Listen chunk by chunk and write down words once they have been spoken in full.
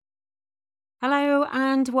Hello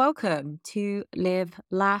and welcome to Live,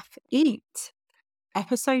 Laugh, Eat,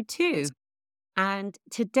 episode 2. And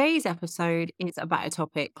today's episode is about a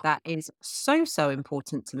topic that is so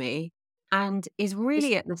important to me and is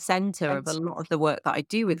really at the center of a lot of the work that I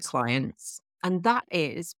do with clients. And that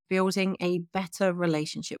is building a better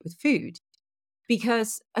relationship with food.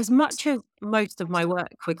 Because as much as most of my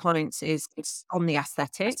work with clients is on the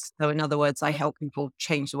aesthetics, so in other words, I help people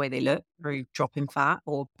change the way they look through dropping fat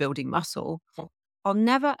or building muscle. I'll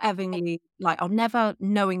never knowingly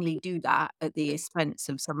do that at the expense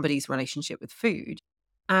of somebody's relationship with food.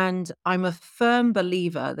 And I'm a firm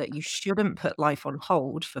believer that you shouldn't put life on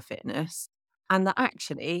hold for fitness. And that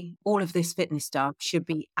actually all of this fitness stuff should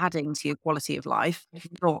be adding to your quality of life,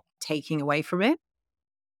 not taking away from it.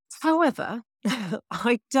 However,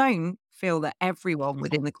 I don't feel that everyone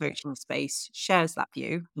within the coaching space shares that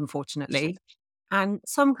view, unfortunately. And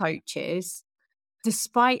some coaches,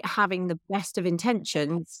 despite having the best of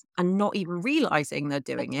intentions and not even realizing they're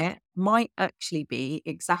doing it, might actually be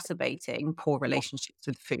exacerbating poor relationships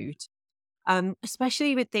with food.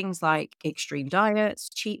 Especially with things like extreme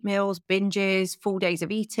diets, cheat meals, binges, full days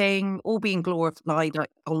of eating, all being glorified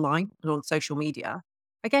like, online and on social media.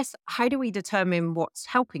 I guess, how do we determine what's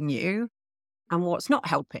helping you and what's not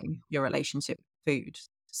helping your relationship with food?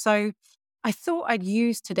 So I thought I'd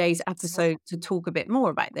use today's episode to talk a bit more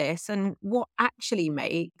about this and what actually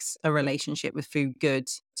makes a relationship with food good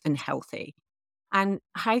and healthy. And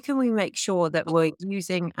how can we make sure that we're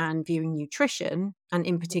using and viewing nutrition, and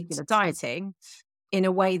in particular dieting, in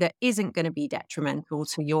a way that isn't going to be detrimental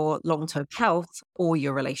to your long term health or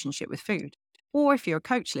your relationship with food? Or if you're a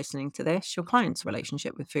coach listening to this, your client's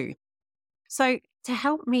relationship with food. So, to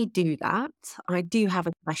help me do that, I do have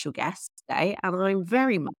a special guest today, and I'm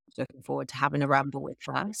very much looking forward to having a ramble with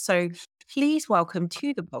her. So, please welcome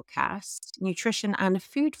to the podcast nutrition and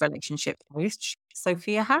food relationship coach,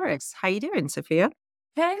 Sophia Harris. How you doing, Sophia?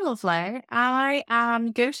 Hey, lovely. I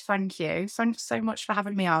am good, thank you. Thanks so much for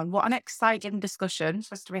having me on. What an exciting discussion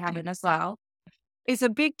for us to be having as well. It's a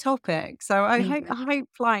big topic, so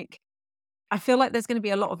Mhm. I feel like there's going to be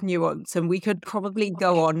a lot of nuance, and we could probably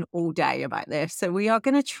go on all day about this. So we are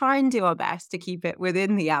going to try and do our best to keep it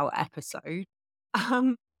within the hour episode.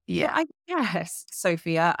 Um, but Yeah. I guess,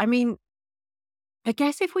 Sophia, I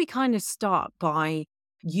guess if we kind of start by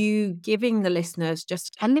you giving the listeners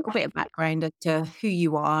just a little bit of background as to who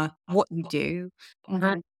you are, what you do, and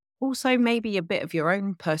Mhm. also maybe a bit of your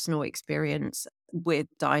own personal experience with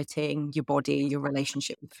dieting, your body, your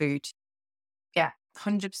relationship with food. Yeah,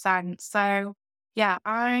 100%. So, yeah,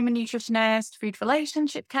 I'm a nutritionist, food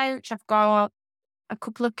relationship coach. I've got a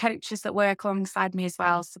couple of coaches that work alongside me as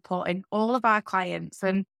well, supporting all of our clients.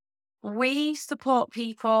 And we support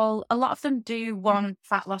people, a lot of them do want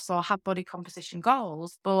fat loss or have body composition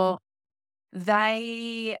goals, but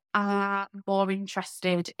they are more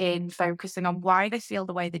interested in focusing on why they feel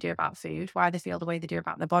the way they do about food, why they feel the way they do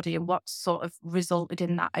about their body, and what sort of resulted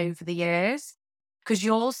in that over the years. Because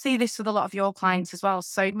you'll see this with a lot of your clients as well.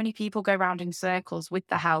 So many people go around in circles with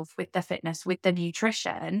their health, with their fitness, with their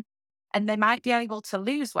nutrition, and they might be able to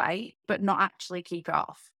lose weight, but not actually keep it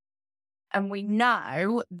off. And we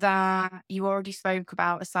know that you already spoke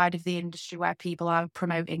about a side of the industry where people are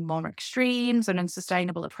promoting more extremes and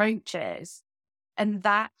unsustainable approaches. And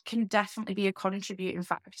that can definitely be a contributing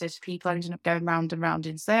factor to people ending up going round and round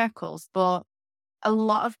in circles. But a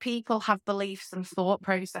lot of people have beliefs and thought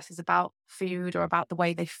processes about food or about the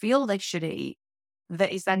way they feel they should eat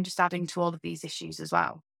that is then just adding to all of these issues as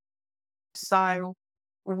well. So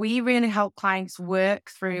we really help clients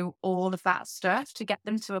work through all of that stuff to get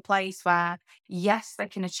them to a place where, yes, they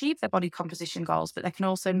can achieve their body composition goals, but they can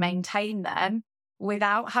also maintain them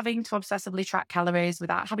without having to obsessively track calories,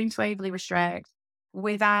 without having to overly restrict,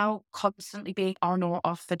 without constantly being on or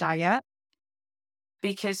off the diet.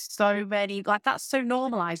 Because so many, like that's so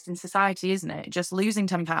normalized in society, isn't it? Just losing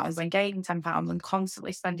 10 pounds and gaining 10 pounds and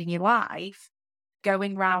constantly spending your life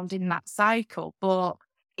going round in that cycle. But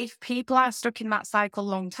if people are stuck in that cycle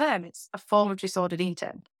long term, it's a form of disordered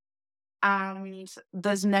eating. And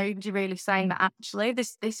there's nobody really saying that actually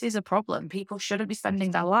this is a problem. People shouldn't be spending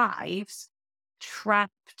their lives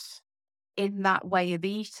trapped in that way of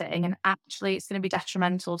eating. And actually it's going to be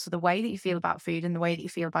detrimental to the way that you feel about food and the way that you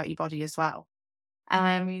feel about your body as well.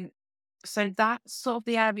 Um, so that's sort of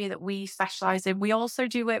the area that we specialize in. We also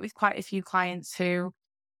do work with quite a few clients who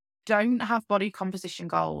don't have body composition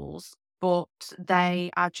goals, but they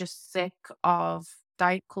are just sick of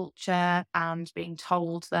diet culture and being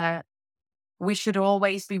told that we should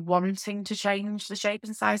always be wanting to change the shape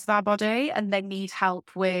and size of our body. And they need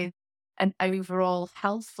help with an overall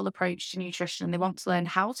healthful approach to nutrition. And they want to learn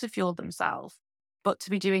how to fuel themselves but to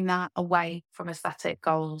be doing that away from aesthetic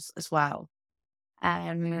goals as well.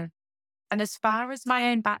 Um, and as far as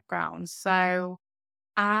my own background, so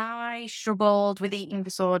I struggled with eating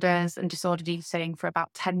disorders and disordered eating for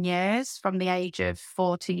about 10 years from the age of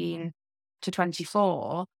 14 to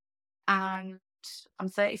 24. And I'm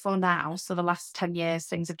 34 now. So the last 10 years,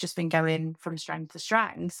 things have just been going from strength to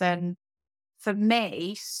strength. And for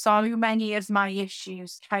me, so many of my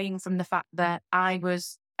issues came from the fact that I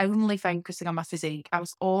was only focusing on my physique. I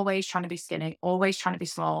was always trying to be skinny, always trying to be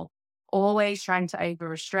small, always trying to over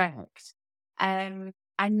restrict.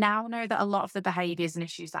 I now know that a lot of the behaviors and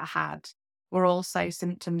issues that I had were also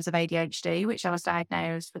symptoms of ADHD, which I was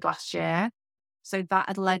diagnosed with last year. So that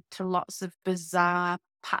had led to lots of bizarre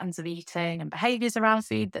patterns of eating and behaviors around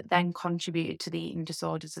food that then contributed to the eating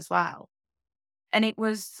disorders as well. And it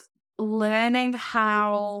was learning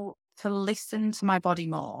how to listen to my body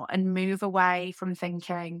more and move away from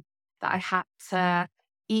thinking that I had to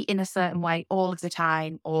eat in a certain way all of the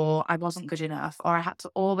time, or I wasn't good enough, or I had to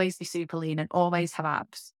always be super lean and always have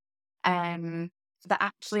abs. That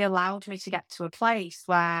actually allowed me to get to a place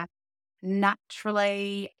where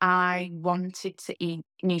naturally I wanted to eat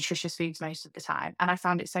nutritious foods most of the time. And I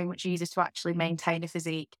found it so much easier to actually maintain a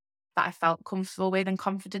physique that I felt comfortable with and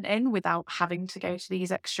confident in without having to go to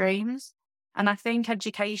these extremes. And I think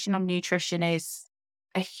education on nutrition is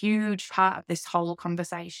a huge part of this whole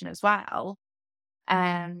conversation as well.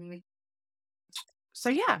 Um, so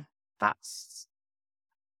yeah, that's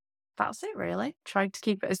it really. Tried to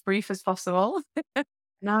keep it as brief as possible.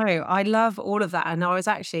 No, I love all of that. And I was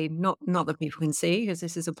actually not that people can see because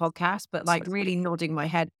this is a podcast, but like really nodding my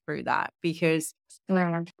head through that because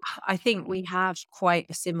Mm. I think we have quite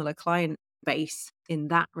a similar client base in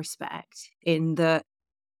that respect, in that,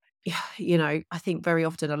 I think very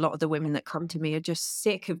often a lot of the women that come to me are just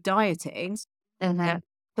sick of dieting. Mhm.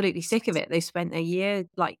 Absolutely sick of it. They spent a year,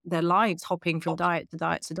 like their lives, hopping from diet to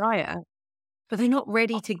diet to diet, but they're not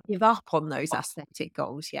ready to give up on those aesthetic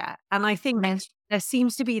goals yet. And I think Men- there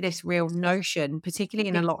seems to be this real notion, particularly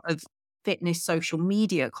in a lot of fitness social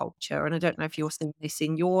media culture, and I don't know if you're seeing this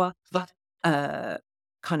in your uh,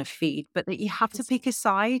 kind of feed, but that you have to pick a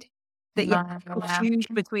side, that you have to Yeah. choose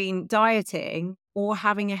between dieting or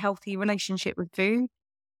having a healthy relationship with food.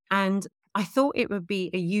 And I thought it would be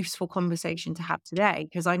a useful conversation to have today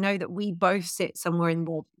because I know that we both sit somewhere in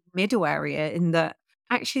the middle area in that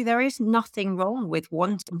actually there is nothing wrong with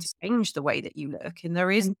wanting to change the way that you look. And there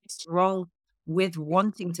is And nothing wrong with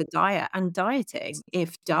wanting to diet and dieting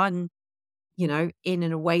if done, in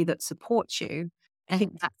a way that supports you. I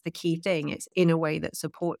think that's the key thing. It's in a way that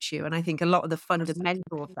supports you. And I think a lot of the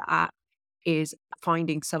fundamental of that is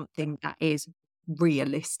finding something that is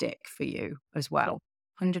realistic for you as well.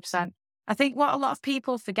 100%. I think what a lot of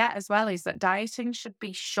people forget as well is that dieting should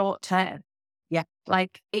be short term. Yeah.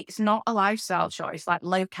 Like it's not a lifestyle choice, like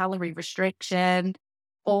low calorie restriction,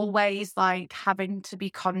 always like having to be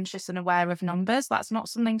conscious and aware of numbers. That's not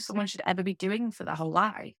something someone should ever be doing for their whole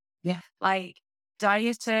life. Yeah. Like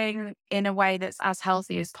dieting in a way that's as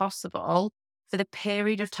healthy as possible for the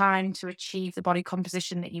period of time to achieve the body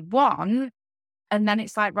composition that you want. And then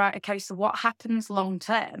it's like, right, okay, so what happens long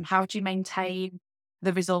term? How do you maintain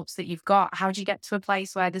the results that you've got? How do you get to a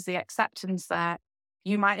place where there's the acceptance that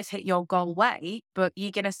you might have hit your goal weight, but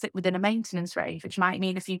you're going to sit within a maintenance range, which might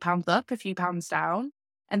mean a few pounds up, a few pounds down.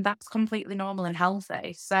 And that's completely normal and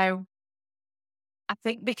healthy. So I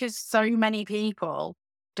think because so many people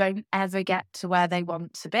don't ever get to where they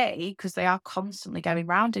want to be because they are constantly going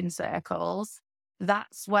round in circles,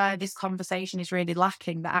 that's where this conversation is really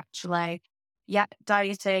lacking. That actually, yeah,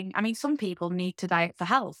 dieting. I mean, some people need to diet for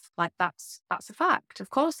health. Like that's a fact. Of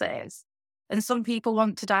course it is. And some people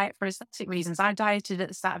want to diet for aesthetic reasons. I dieted at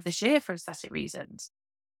the start of this year for aesthetic reasons.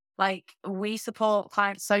 Like we support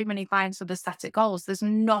clients, so many clients with aesthetic goals. There's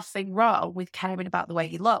nothing wrong with caring about the way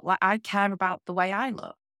you look. Like I care about the way I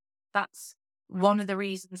look. That's one of the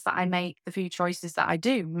reasons that I make the food choices that I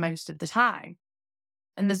do most of the time.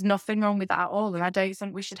 And there's nothing wrong with that at all. And I don't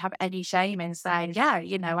think we should have any shame in saying, yeah,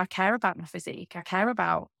 I care about my physique. I care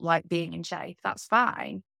about like being in shape. That's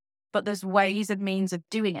fine. But there's ways and means of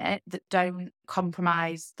doing it that don't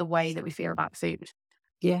compromise the way that we feel about food.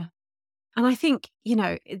 Yeah. And I think,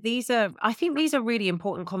 these are really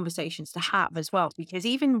important conversations to have as well, because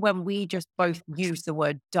even when we just both use the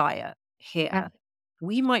word diet Yeah. here,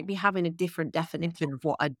 we might be having a different definition of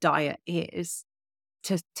what a diet is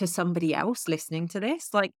to somebody else listening to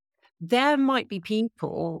this. Like there might be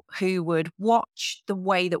people who would watch the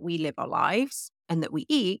way that we live our lives and that we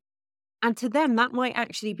eat And to them, that might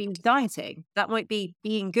actually be dieting. That might be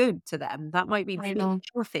being good to them. That might be I being know.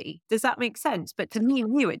 healthy. Does that make sense? But to me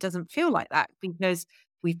and you, it doesn't feel like that because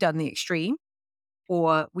we've done the extreme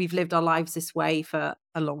or we've lived our lives this way for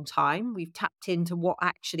a long time. We've tapped into what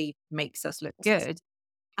actually makes us look good.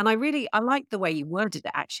 And I like the way you worded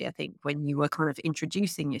it actually, I think, when you were kind of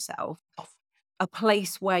introducing yourself, a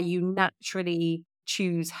place where you naturally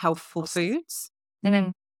choose healthful foods.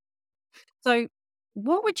 Mm. So,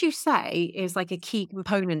 what would you say is like a key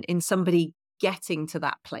component in somebody getting to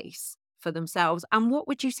that place for themselves? And what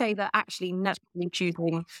would you say that actually naturally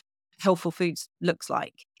choosing healthful foods looks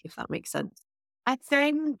like, if that makes sense? I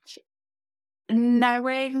think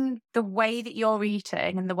knowing the way that you're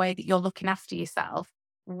eating and the way that you're looking after yourself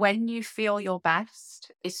when you feel your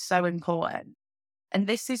best is so important. And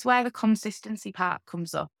this is where the consistency part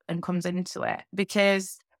comes up and comes into it.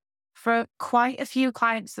 Because for quite a few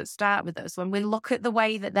clients that start with us, when we look at the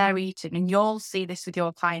way that they're eating, and you'll see this with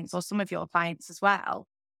your clients or some of your clients as well,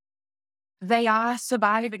 they are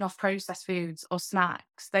surviving off processed foods or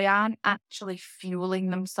snacks. They aren't actually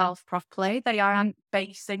fueling themselves properly. They aren't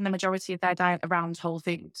basing the majority of their diet around whole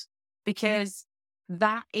foods because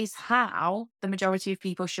that is how the majority of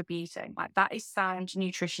people should be eating. Like that is sound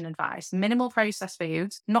nutrition advice. Minimal processed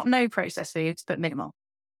foods, not no processed foods, but minimal.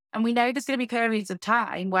 And we know there's going to be periods of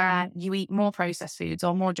time where you eat more processed foods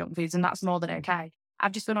or more junk foods, and that's more than okay.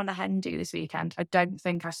 I've just been on a hen do this weekend. I don't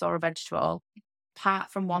think I saw a vegetable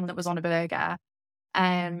apart from one that was on a burger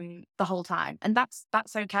the whole time. And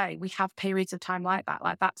that's okay. We have periods of time like that.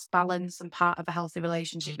 Like that's balance and part of a healthy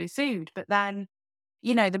relationship with food. But then,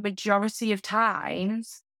 the majority of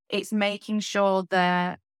times it's making sure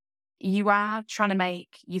that you are trying to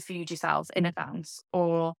make your food yourselves in advance,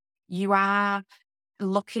 or you are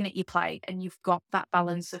looking at your plate and you've got that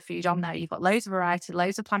balance of food on there. You've got loads of variety,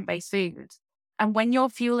 loads of plant-based foods. And when you're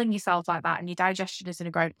fueling yourself like that and your digestion is in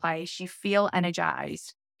a great place, you feel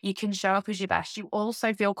energized, you can show up as your best. You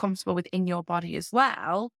also feel comfortable within your body as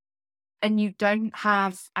well. And you don't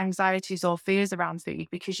have anxieties or fears around food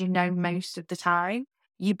because most of the time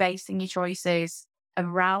you're basing your choices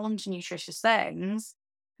around nutritious things.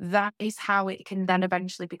 That is how it can then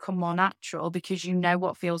eventually become more natural because you know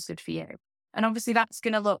what feels good for you. And obviously that's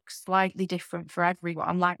going to look slightly different for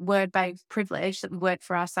everyone. Like we're both privileged that we work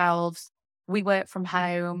for ourselves. We work from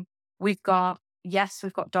home. We've got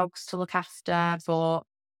dogs to look after, but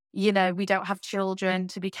we don't have children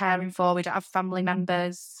to be caring for. We don't have family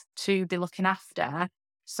members to be looking after.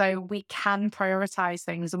 So we can prioritize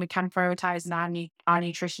things and we can prioritize our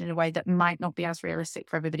nutrition in a way that might not be as realistic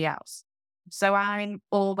for everybody else. So I'm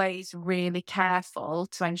always really careful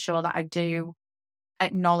to ensure that I do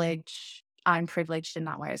acknowledge I'm privileged in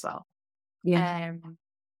that way as well. Yeah.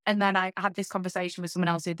 And then I had this conversation with someone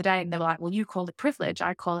else the other day and they were like, well, you call it privilege.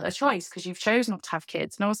 I call it a choice because you've chosen not to have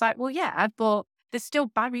kids. And I was like, well, yeah, but there's still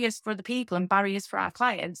barriers for the people and barriers for our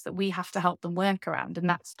clients that we have to help them work around. And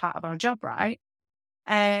that's part of our job, right?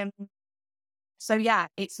 So yeah,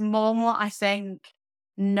 it's more, I think,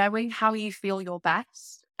 knowing how you feel your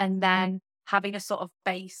best and then having a sort of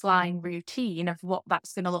baseline routine of what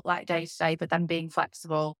that's going to look like day to day, but then being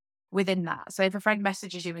flexible within that. So if a friend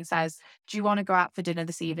messages you and says, do you want to go out for dinner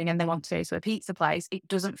this evening? And they want to go to a pizza place, it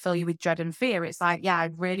doesn't fill you with dread and fear. It's like, yeah, I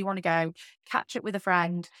really want to go catch up with a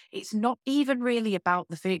friend. It's not even really about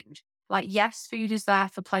the food. Like, yes, food is there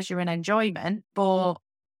for pleasure and enjoyment, but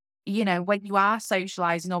when you are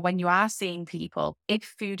socializing or when you are seeing people,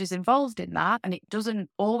 if food is involved in that, and it doesn't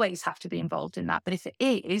always have to be involved in that, but if it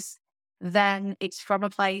is, then it's from a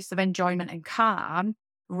place of enjoyment and calm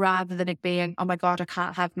rather than it being, oh my God, I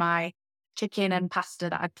can't have my chicken and pasta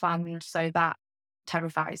that I planned. So that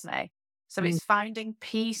terrifies me. So Mm. it's finding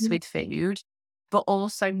peace with food, but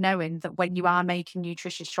also knowing that when you are making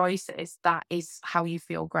nutritious choices, that is how you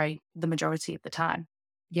feel great the majority of the time.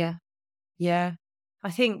 Yeah. Yeah. I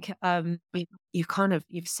think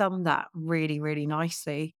you've summed that really, really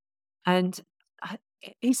nicely. And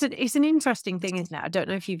it's an interesting thing, isn't it? I don't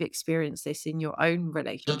know if you've experienced this in your own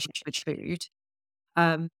relationship with food.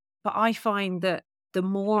 Um, but I find that the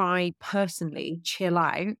more I personally chill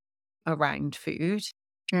out around food,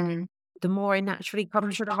 Mm. the more I naturally come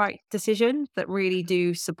to the right decisions that really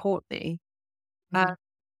do support me. Uh,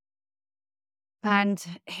 and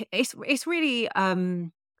it's really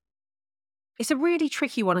it's a really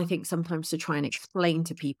tricky one, I think, sometimes to try and explain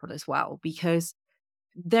to people as well, because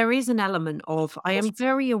there is an element of I am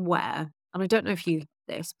very aware, and I don't know if you know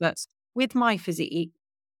this, but with my physique,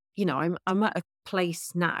 I'm at a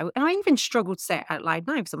place now, and I even struggle to say it out loud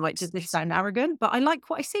now because I'm like, does this sound arrogant? But I like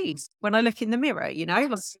what I see when I look in the mirror,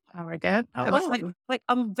 Like, Arrogant.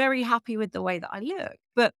 I'm very happy with the way that I look.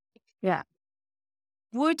 But Yeah.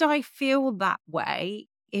 Would I feel that way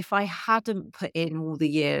if I hadn't put in all the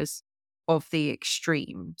years of the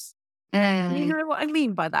extremes? You Mm. know what I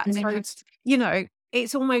mean by that? So, Mhm. you know,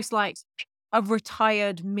 it's almost like a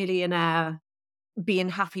retired millionaire being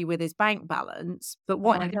happy with his bank balance, but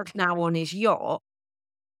what he Right. does now on his yacht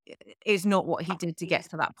is not what he did to get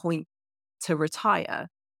to that point to retire.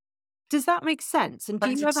 Does that make sense? And do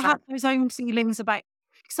you ever have 100%. those own feelings about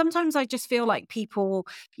sometimes I just feel like people,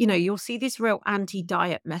 you'll see this real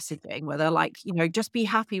anti-diet messaging where they're like, just be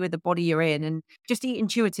happy with the body you're in and just eat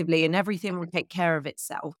intuitively and everything will take care of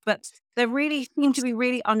itself. But they really seem to be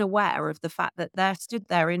really unaware of the fact that they're stood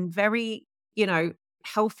there in very,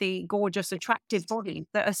 healthy, gorgeous, attractive bodies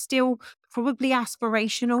that are still probably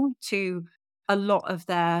aspirational to a lot of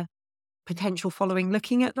their potential following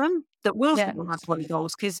looking at them that will Yeah. still have body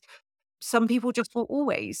goals because some people just will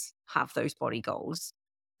always have those body goals.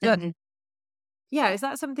 But Mhm. yeah, is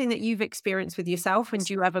that something that you've experienced with yourself? And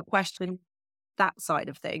do you ever question that side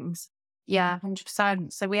of things? Yeah,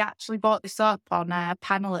 100%. So we actually brought this up on a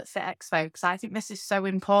panel at Fit Expo because I think this is so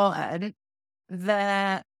important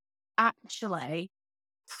that actually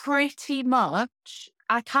pretty much,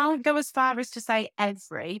 I can't go as far as to say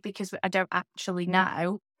every because I don't actually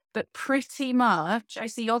know, but pretty much, I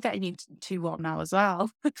see you're getting into one now as well.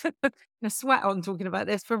 I sweat on talking about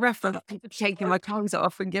this for reference. I'm taking my clothes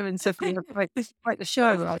off and giving Sophia quite the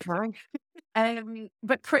show right now.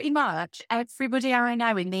 But pretty much everybody I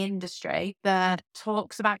know in the industry that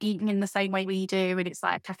talks about eating in the same way we do, and it's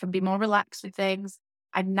like I can be more relaxed with things.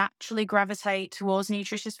 I naturally gravitate towards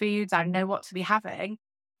nutritious foods. I know what to be having.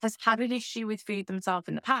 Has had an issue with food themselves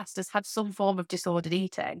in the past. Has had some form of disordered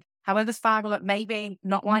eating. However far, maybe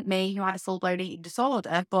not like me, who had a full blown eating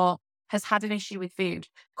disorder, but has had an issue with food.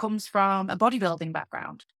 Comes from a bodybuilding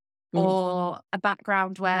background Mm. or a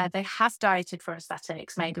background where they have dieted for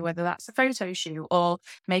aesthetics, maybe whether that's a photo shoot or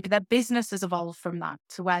maybe their business has evolved from that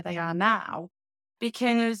to where they are now.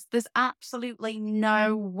 Because there's absolutely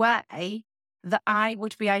no way that I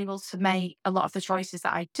would be able to make a lot of the choices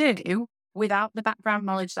that I do without the background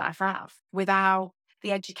knowledge that I have, without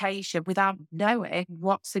the education, without knowing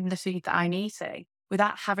what's in the food that I'm eating,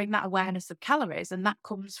 without having that awareness of calories. And that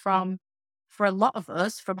comes from, for a lot of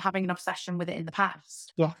us, from having an obsession with it in the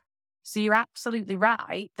past. Yeah. So you're absolutely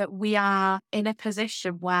right that we are in a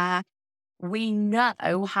position where we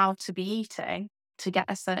know how to be eating to get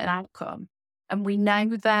a certain outcome. And we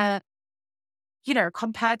know that,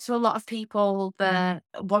 compared to a lot of people that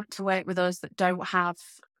want to work with us that don't have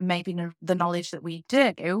maybe the knowledge that we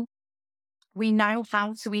do, we know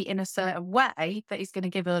how to eat in a certain way that is going to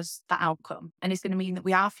give us that outcome. And it's going to mean that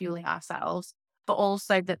we are fueling ourselves, but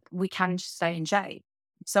also that we can stay in shape.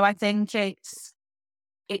 So I think it's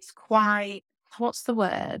quite, what's the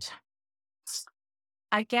word?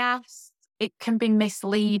 I guess it can be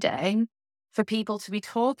misleading for people to be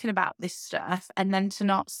talking about this stuff and then to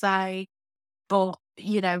not say, but,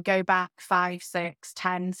 go back 5, 6,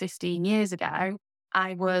 10, 15 years ago,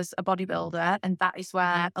 I was a bodybuilder and that is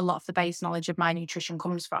where a lot of the base knowledge of my nutrition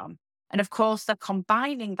comes from. And of course, they're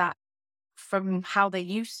combining that from how they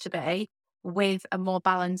used to be with a more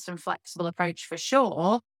balanced and flexible approach for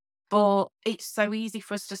sure. But it's so easy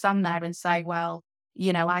for us to stand there and say, well,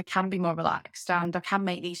 I can be more relaxed and I can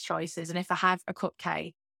make these choices. And if I have a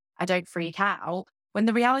cupcake, I don't freak out. When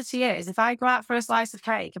the reality is, if I go out for a slice of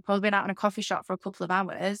cake, I've probably been out in a coffee shop for a couple of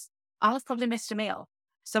hours, I'll have probably missed a meal.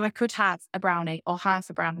 So I could have a brownie or half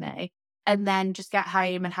a brownie and then just get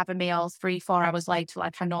home and have a meal 3, 4 hours later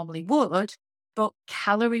like I normally would. But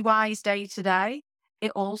calorie wise, day to day,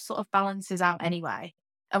 it all sort of balances out anyway.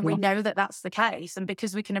 And we Yeah. know that that's the case. And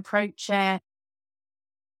because we can approach it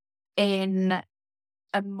in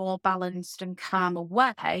a more balanced and calmer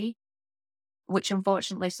way, which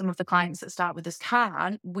unfortunately some of the clients that start with us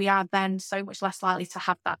can, we are then so much less likely to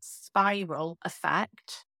have that spiral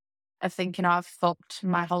effect of thinking I've fucked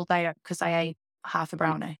my whole day up because I ate half a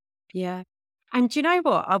brownie. Yeah. And do you know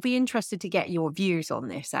what? I'll be interested to get your views on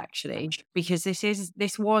this actually, because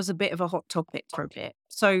this was a bit of a hot topic for a bit.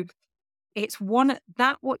 So it's what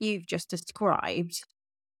you've just described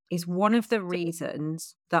is one of the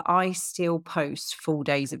reasons that I still post full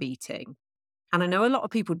days of eating. And I know a lot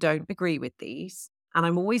of people don't agree with these. And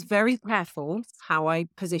I'm always very careful how I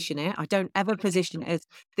position it. I don't ever position it as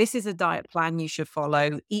this is a diet plan you should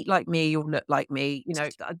follow. Eat like me, you'll look like me.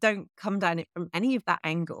 I don't come down it from any of that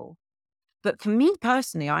angle. But for me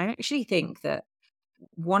personally, I actually think that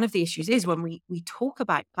one of the issues is when we talk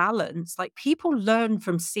about balance, like people learn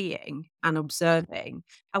from seeing and observing,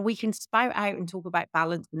 and we can spout out and talk about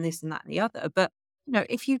balance and this and that and the other. But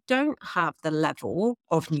if you don't have the level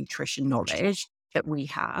of nutrition knowledge that we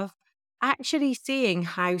have, actually seeing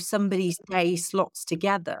how somebody's day slots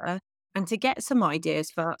together and to get some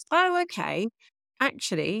ideas for, oh, okay,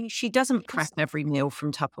 actually, she doesn't prep every meal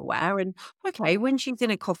from Tupperware. And okay, when she's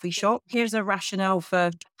in a coffee shop, here's a rationale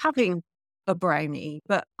for having a brownie.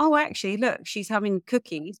 But oh, actually, look, she's having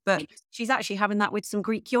cookies, but she's actually having that with some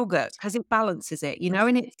Greek yogurt because it balances it,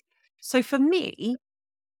 And it's so for me,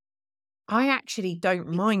 I actually don't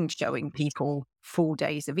mind showing people full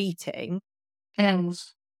days of eating And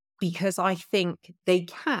because I think they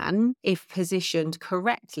can, if positioned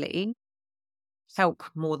correctly, help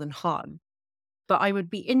more than harm. But I would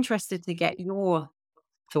be interested to get your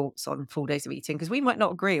thoughts on full days of eating because we might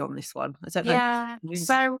not agree on this one. I don't know. yeah.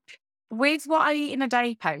 So with what I eat in a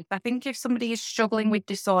day post, I think if somebody is struggling with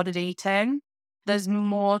disordered eating, there's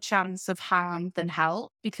more chance of harm than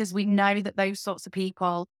help because we know that those sorts of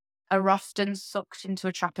people are often sucked into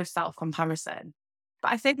a trap of self-comparison.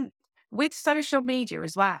 But I think with social media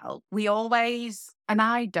as well, we always, and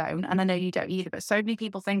I don't, and I know you don't either, but so many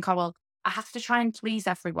people think, oh, well, I have to try and please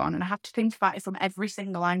everyone and I have to think about it from every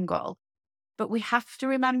single angle. But we have to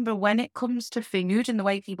remember when it comes to food and the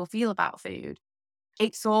way people feel about food,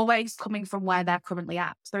 it's always coming from where they're currently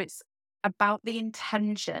at. So it's about the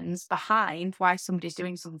intentions behind why somebody's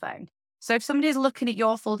doing something. So if somebody's looking at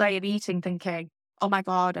your full day of eating thinking, oh my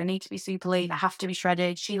God, I need to be super lean, I have to be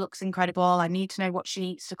shredded, she looks incredible, I need to know what she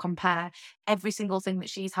eats to compare every single thing that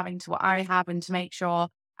she's having to what I have and to make sure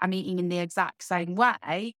I'm eating in the exact same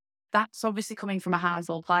way, that's obviously coming from a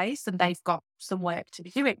harmful place and they've got some work to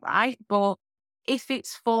be doing, right? But if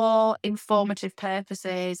it's for informative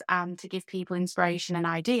purposes and to give people inspiration and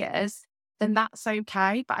ideas, then that's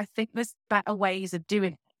okay. But I think there's better ways of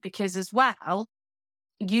doing it because as well,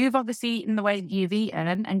 you've obviously eaten the way that you've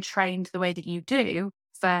eaten and trained the way that you do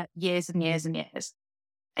for years and years and years.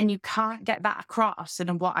 And you can't get that across in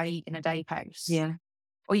a what I eat in a day post. Yeah.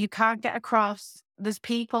 Or you can't get across, there's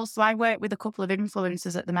people, so I work with a couple of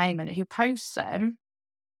influencers at the moment who post them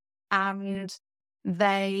and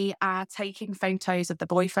they are taking photos of the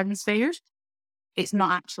boyfriend's food. It's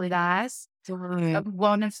not actually theirs. Right.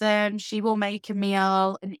 One of them, she will make a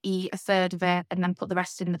meal and eat a third of it and then put the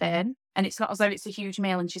rest in the bin. And it's not as though it's a huge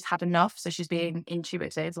meal and she's had enough. So she's being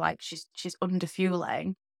intuitive, like she's under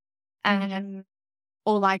fueling.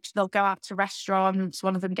 Or like they'll go out to restaurants.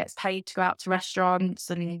 One of them gets paid to go out to restaurants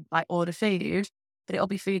and like order food, but it'll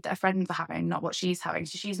be food that her friends are having, not what she's having.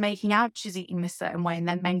 So she's making out she's eating this certain way and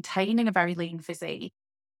then maintaining a very lean physique.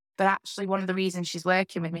 But actually, one of the reasons she's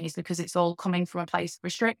working with me is because it's all coming from a place of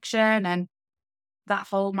restriction and that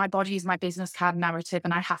whole my body is my business card narrative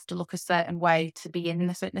and I have to look a certain way to be in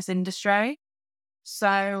the fitness industry.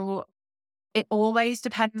 So it always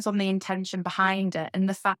depends on the intention behind it and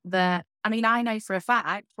the fact that, I mean, I know for a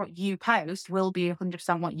fact what you post will be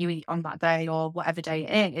 100% what you eat on that day or whatever day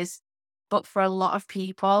it is. But for a lot of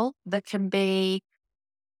people, there can be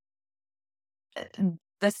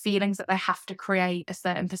the feelings that they have to create a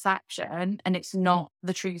certain perception and it's not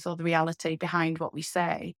the truth or the reality behind what we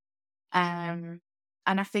say. And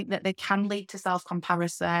I think that they can lead to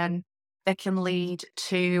self-comparison. They can lead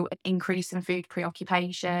to an increase in food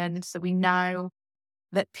preoccupation. So we know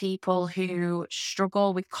that people who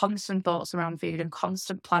struggle with constant thoughts around food and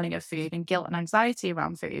constant planning of food and guilt and anxiety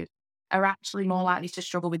around food are actually more likely to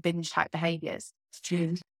struggle with binge type behaviors.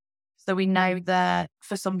 So we know that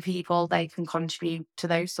for some people, they can contribute to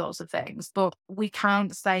those sorts of things, but we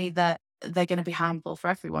can't say that they're going to be harmful for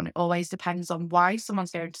everyone. It always depends on why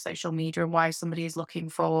someone's going to social media and why somebody is looking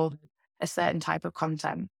for a certain type of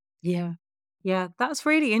content. Yeah. Yeah. That's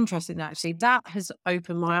really interesting, actually. That has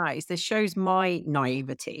opened my eyes. This shows my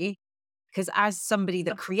naivety because as somebody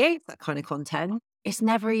that creates that kind of content, it's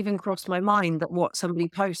never even crossed my mind that what somebody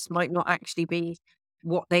posts might not actually be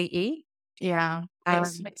what they eat. Yeah.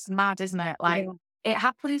 It's mad, isn't it? Like it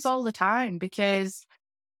happens all the time because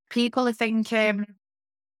people are thinking,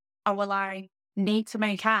 oh, well, I need to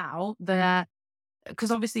make out that,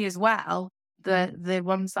 because obviously as well, the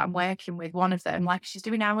ones that I'm working with, one of them, like she's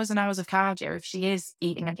doing hours and hours of cardio if she is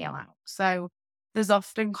eating a meal out. So there's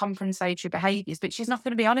often compensatory behaviors, but she's not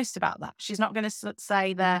going to be honest about that. She's not going to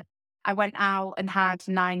say that I went out and had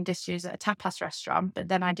 9 dishes at a tapas restaurant, but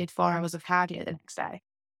then I did 4 hours of cardio the next day.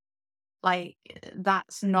 Like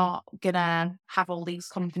that's not gonna have all these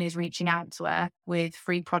companies reaching out to her with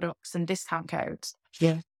free products and discount codes.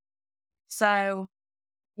 Yeah. So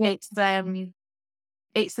it's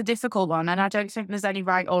a difficult one, and I don't think there's any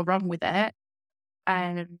right or wrong with it.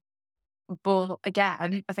 But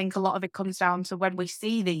again, I think a lot of it comes down to when we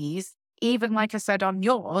see these, even like I said on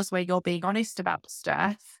yours, where you're being honest about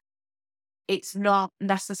stuff, it's not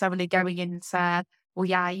necessarily going into well,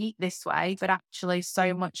 yeah, I eat this way, but actually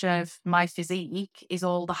so much of my physique is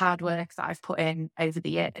all the hard work that I've put in over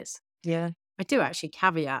the years. Yeah. I do actually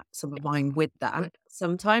caveat some of mine with that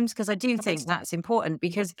sometimes, because I do think that's important,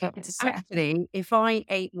 because actually, if I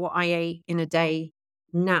ate what I ate in a day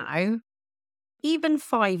now, even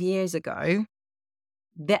 5 years ago,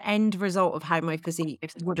 the end result of how my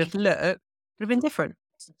physique would have looked would have been different.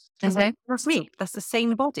 'Cause Okay. that's me. That's the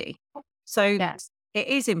same body. So Yes. it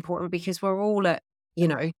is important because we're all at,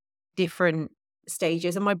 different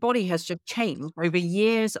stages. And my body has just changed over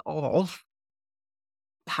years of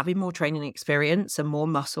having more training experience and more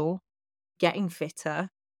muscle, getting fitter.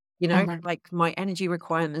 Mhm. Like my energy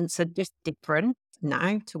requirements are just different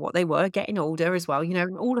now to what they were, getting older as well,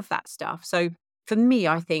 and all of that stuff. So for me,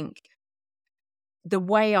 I think the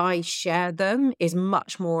way I share them is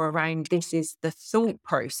much more around, this is the thought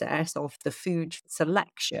process of the food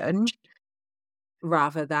selection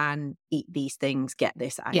rather than eat these things, get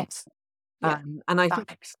this out. Yes. Yeah. And I That think,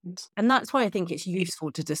 makes sense. and that's why I think it's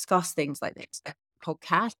useful to discuss things like this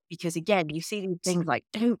podcast, because again, you see these things like,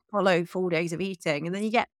 don't follow 4 days of eating. And then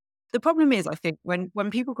you get, the problem is, I think when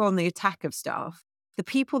people go on the attack of stuff, the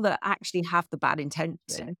people that actually have the bad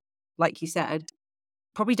intention, like you said,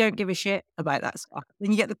 probably don't give a shit about that stuff.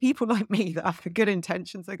 Then you get the people like me that have the good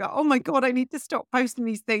intentions. They go, oh my God, I need to stop posting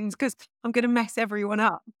these things because I'm going to mess everyone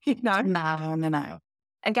up, No, no, no.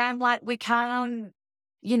 Again, like we can,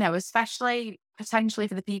 especially potentially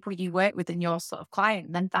for the people you work with and your sort of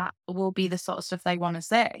client, then that will be the sort of stuff they want to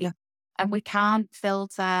see. Yeah. And we can't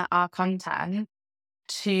filter our content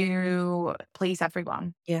to please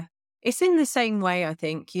everyone. Yeah. It's in the same way, I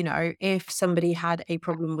think, if somebody had a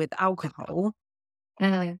problem with alcohol,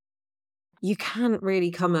 Mm. you can't really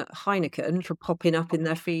come at Heineken for popping up in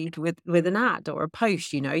their feed with an ad or a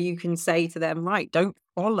post. You can say to them, right, don't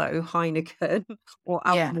follow Heineken or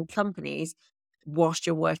Yeah. alcohol companies whilst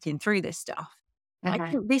you're working through this stuff. I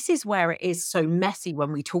Okay. think this is where it is so messy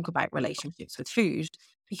when we talk about relationships with food,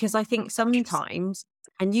 because I think sometimes,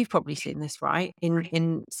 and you've probably seen this, right?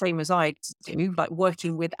 In same as I do, like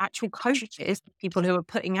working with actual coaches, people who are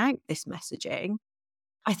putting out this messaging.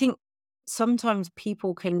 I think sometimes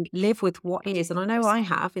people can live with what is, and I know I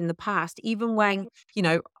have in the past, even when,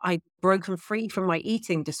 I'd broken free from my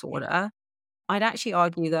eating disorder. I'd actually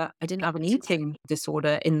argue that I didn't have an eating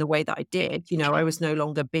disorder in the way that I did. I was no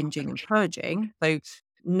longer binging and purging, so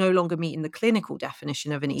no longer meeting the clinical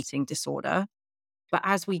definition of an eating disorder. But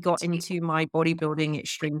as we got into my bodybuilding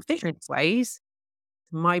extreme fitness ways,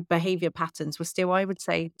 my behavior patterns were still, I would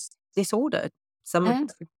say, disordered. Some of Mm.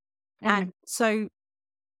 them. And so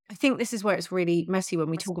I think this is where it's really messy when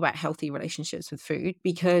we talk about healthy relationships with food,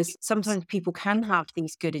 because sometimes people can have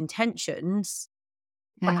these good intentions,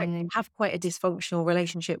 but Mm. have quite a dysfunctional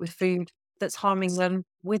relationship with food that's harming them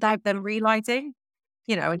without them realizing,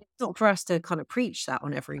 and it's not for us to kind of preach that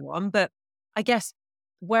on everyone. But I guess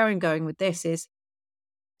where I'm going with this is,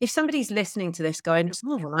 if somebody's listening to this going,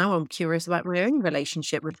 oh, well, now I'm curious about my own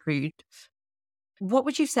relationship with food, what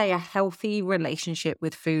would you say a healthy relationship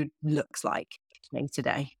with food looks like day to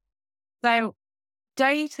day? So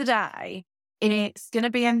day to day, it's going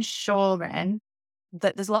to be ensuring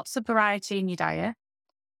that there's lots of variety in your diet,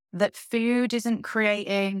 that food isn't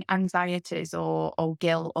creating anxieties or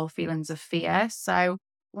guilt or feelings of fear. So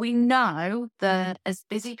we know that as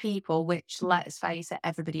busy people, which let's face it,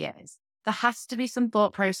 everybody is, there has to be some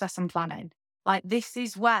thought process and planning. Like this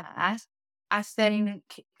is where I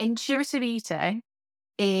think intuitive eating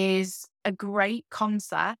is a great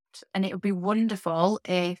concept, and it would be wonderful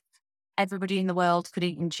if everybody in the world could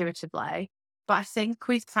eat intuitively. But I think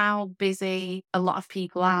with how busy a lot of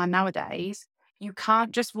people are nowadays, you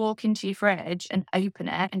can't just walk into your fridge and open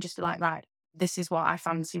it and just be like, right, this is what I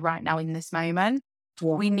fancy right now in this moment. Yeah.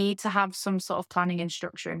 We need to have some sort of planning and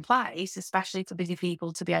structure in place, especially for busy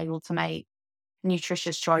people to be able to make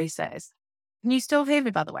nutritious choices. Can you still hear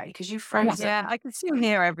me, by the way? Because you froze. Yeah, I can still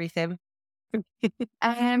hear everything.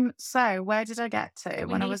 So where did I get to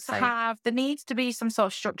when I was saying there needs to be some sort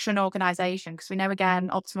of structure and organization, because we know, again,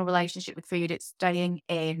 optimal relationship with food, it's staying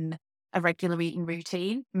in a regular eating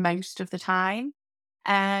routine most of the time.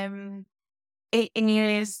 It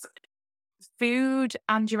is food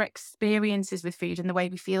and your experiences with food and the way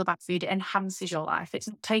we feel about food, it enhances your life. It's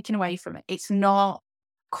not taken away from it. It's not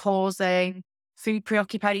causing food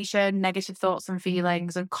preoccupation, negative thoughts and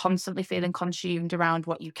feelings, and constantly feeling consumed around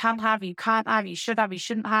what you can have, you can't have, you should have, you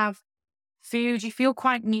shouldn't have. Food, you feel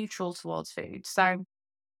quite neutral towards food. So,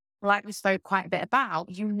 like we spoke quite a bit about,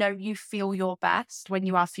 you feel your best when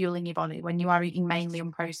you are fueling your body, when you are eating mainly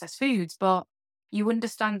unprocessed foods, but you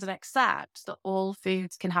understand and accept that all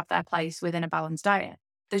foods can have their place within a balanced diet.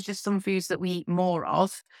 There's just some foods that we eat more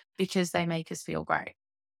of because they make us feel great.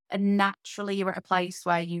 And naturally, you're at a place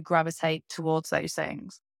where you gravitate towards those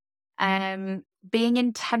things. Being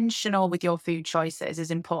intentional with your food choices is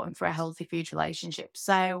important for a healthy food relationship.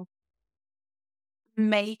 So,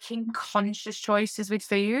 making conscious choices with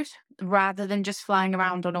food rather than just flying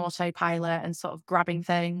around on autopilot and sort of grabbing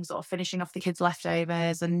things or finishing off the kids'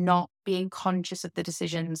 leftovers and not being conscious of the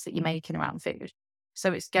decisions that you're making around food.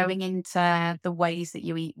 So it's going into the ways that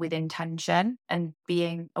you eat with intention and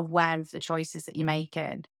being aware of the choices that you're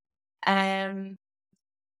making. Um,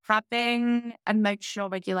 Having emotional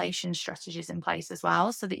regulation strategies in place as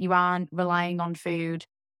well, so that you aren't relying on food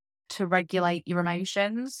to regulate your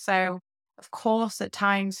emotions. So, of course, at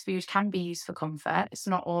times food can be used for comfort. It's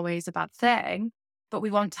not always a bad thing, but we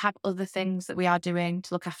want to have other things that we are doing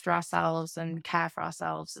to look after ourselves and care for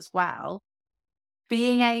ourselves as well.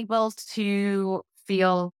 Being able to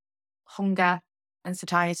feel hunger and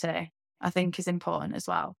satiety, I think, is important as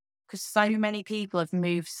well. Because so many people have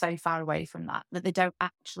moved so far away from that that they don't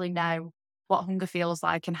actually know what hunger feels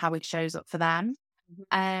like and how it shows up for them.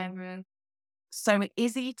 Um, so it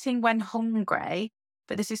is eating when hungry,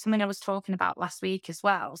 but this is something I was talking about last week as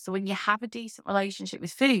well. So when you have a decent relationship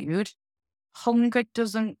with food, hunger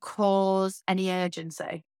doesn't cause any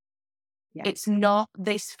urgency. Yeah. It's not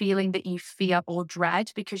this feeling that you fear or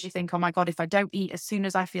dread because you think, oh my God, if I don't eat as soon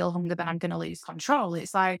as I feel hunger, then I'm going to lose control.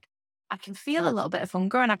 It's like, I can feel a little bit of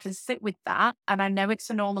hunger and I can sit with that. And I know it's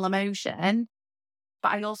a normal emotion,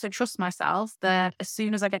 but I also trust myself that as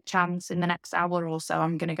soon as I get a chance in the next hour or so,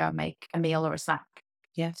 I'm going to go make a meal or a snack.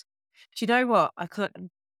 Yes. Do you know what?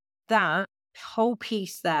 That whole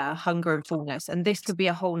piece there, hunger and fullness, and this could be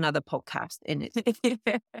a whole nother podcast in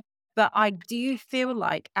it. But I do feel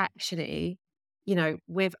like actually,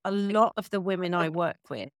 with a lot of the women I work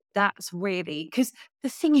with, that's really because the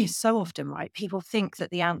thing is so often, right? People think that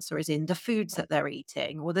the answer is in the foods that they're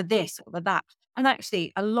eating or the this or the that. And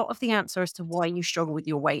actually, a lot of the answer as to why you struggle with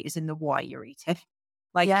your weight is in the why you're eating.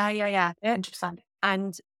 Like, Yeah. 100%.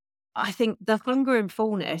 and I think the hunger and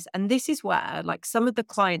fullness, and this is where, like, some of the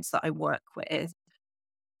clients that I work with,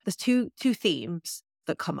 there's two themes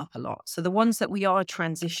that come up a lot. So the ones that we are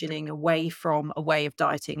transitioning away from a way of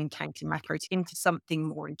dieting and counting macros into something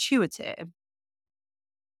more intuitive.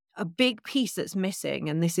 A big piece that's missing,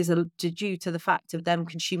 and this is due to the fact of them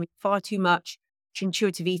consuming far too much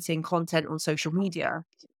intuitive eating content on social media,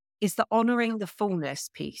 is the honoring the fullness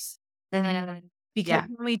piece. Mhm. Because Yeah.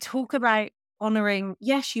 when we talk about honoring,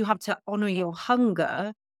 yes, you have to honor your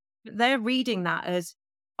hunger, but they're reading that as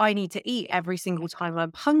I need to eat every single time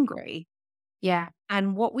I'm hungry. Yeah.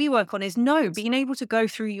 And what we work on is no, being able to go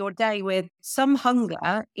through your day with some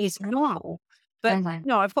hunger is normal. But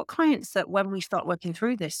Mhm. I've got clients that when we start working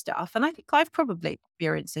through this stuff, and I think I've probably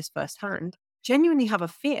experienced this firsthand, genuinely have a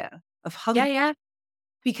fear of hunger Yeah.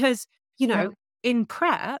 because, Yeah. in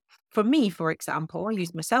prep, for me, for example, I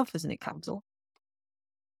use myself as an example.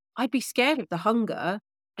 I'd be scared of the hunger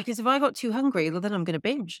because if I got too hungry, well, then I'm going to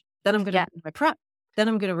binge. Then I'm going to Yeah. ruin my prep. Then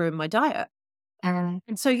I'm going to ruin my diet. And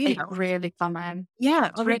so, It's really common. yeah,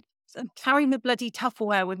 It's I really mean, I'm carrying the bloody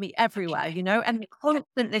Tupperware with me everywhere, and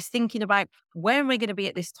constant this thinking about where am I going to be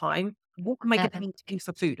at this time? What am I going to need to do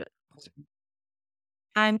for food?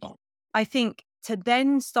 And I think to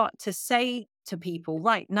then start to say to people,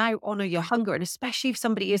 right now, honor your hunger. And especially if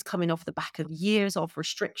somebody is coming off the back of years of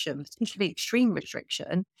restriction, potentially extreme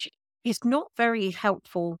restriction, it's not very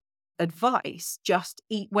helpful advice. Just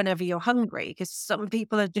eat whenever you're hungry because some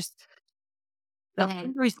people are just, the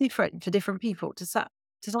hunger is different for different people. Does that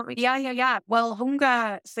make sense? Yeah. Well,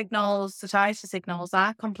 hunger signals, satiety signals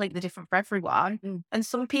are completely different for everyone. Mm. And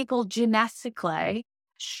some people genetically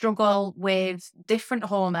struggle with different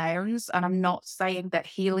hormones. And I'm not saying that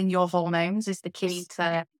healing your hormones is the key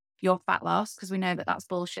to your fat loss, because we know that that's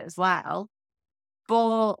bullshit as well.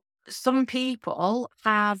 But some people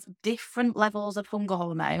have different levels of hunger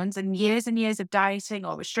hormones, and years of dieting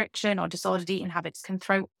or restriction or disordered eating habits can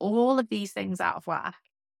throw all of these things out of whack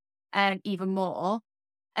and even more.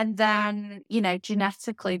 And then,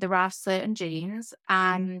 genetically, there are certain genes,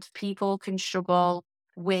 and people can struggle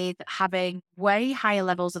with having way higher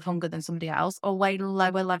levels of hunger than somebody else or way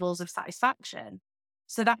lower levels of satisfaction.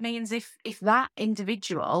 So that means if that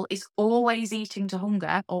individual is always eating to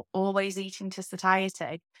hunger or always eating to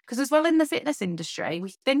satiety, because as well in the fitness industry,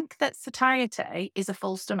 we think that satiety is a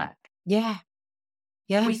full stomach. Yeah.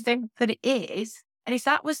 Yeah. We think that it is. And if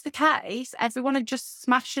that was the case, everyone would just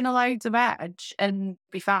smash in a loads of veg and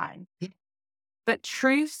be fine. Yeah. But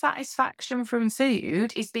true satisfaction from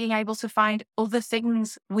food is being able to find other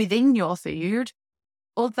things within your food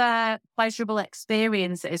other pleasurable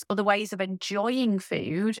experiences, other ways of enjoying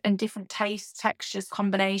food and different tastes, textures,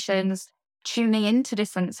 combinations, tuning into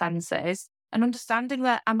different senses and understanding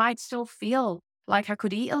that I might still feel like I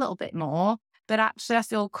could eat a little bit more, but actually I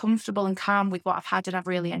feel comfortable and calm with what I've had and I've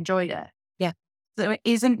really enjoyed it. Yeah. So it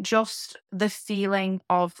isn't just the feeling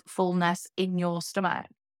of fullness in your stomach.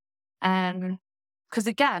 Because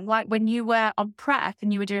again, like when you were on prep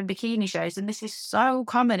and you were doing bikini shows, and this is so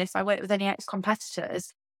common if I work with any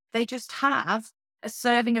ex-competitors, they just have a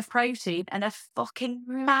serving of protein and a fucking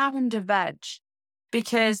mound of veg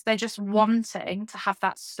because they're just wanting to have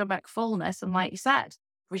that stomach fullness. And like you said,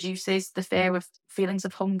 reduces the fear of feelings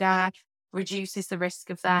of hunger, reduces the risk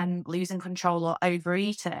of then losing control or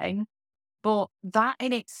overeating. But that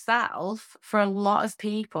in itself, for a lot of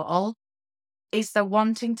people, is they're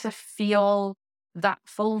wanting to feel that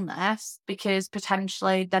fullness because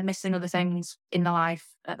potentially they're missing other things in their life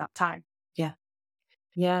at that time. Yeah.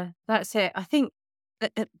 Yeah, that's it. I think I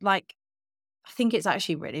think it's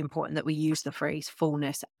actually really important that we use the phrase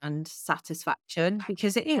fullness and satisfaction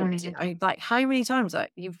because it is, like how many times,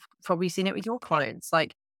 like you've probably seen it with your clients,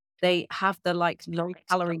 like they have the like low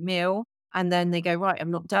calorie meal and then they go, right,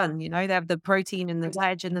 I'm not done. They have the protein and the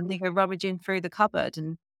veg and then they go rummaging through the cupboard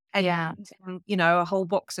and Yeah. a whole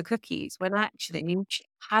box of cookies when actually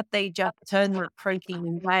had they just turned that protein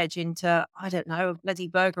and veg into, I don't know, a bloody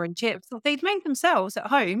burger and chips that they'd made themselves at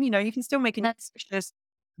home, you can still make an nutritious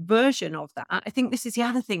version of that. I think this is the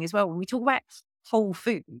other thing as well. When we talk about whole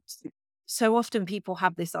foods, so often people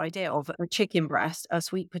have this idea of a chicken breast, a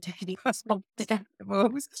sweet potato, small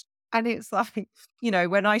vegetables. And it's like,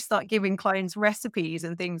 when I start giving clients recipes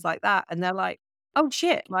and things like that, and they're like, oh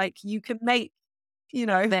shit, like you can make,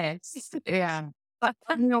 This. Yeah.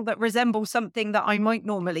 a meal that resembles something that I might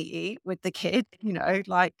normally eat with the kid,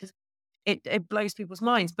 like it blows people's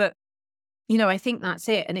minds. But I think that's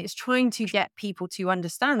it. And it's trying to get people to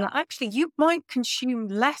understand that actually you might consume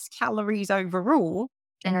less calories overall.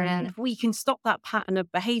 And if we can stop that pattern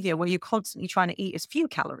of behavior where you're constantly trying to eat as few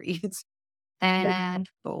calories. And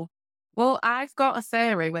well, I've got a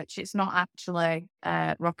theory, which it's not actually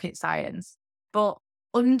rocket science, but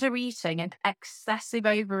undereating and excessive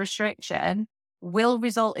over restriction will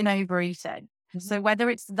result in overeating. So whether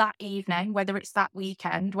it's that evening, whether it's that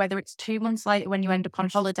weekend, whether it's 2 months later when you end up on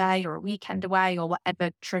holiday or a weekend away or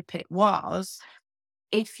whatever trip it was,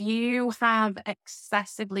 if you have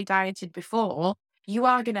excessively dieted before, you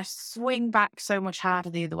are going to swing back so much harder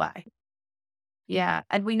the other way. Yeah.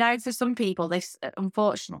 And we know for some people,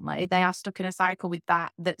 unfortunately, they are stuck in a cycle with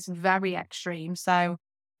that's very extreme. So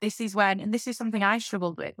this is and this is something I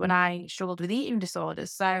struggled with when I struggled with eating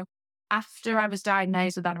disorders. So after I was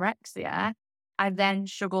diagnosed with anorexia, I then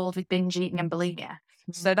struggled with binge eating and bulimia.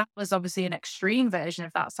 So that was obviously an extreme version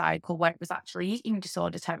of that cycle where it was actually eating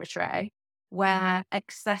disorder territory, where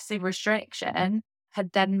excessive restriction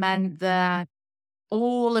had then meant that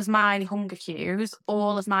all of my hunger cues,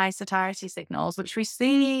 all of my satiety signals, which we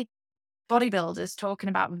see bodybuilders talking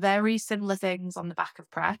about very similar things on the back of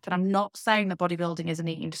prep. And I'm not saying that bodybuilding is an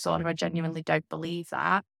eating disorder. I genuinely don't believe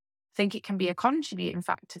that. I think it can be a contributing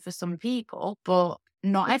factor for some people, but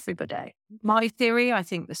not everybody. My theory, I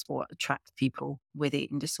think the sport attracts people with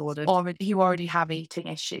eating disorders. Or who already have eating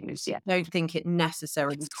issues. Yeah. I don't think it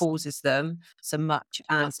necessarily causes them so much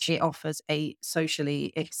as it offers a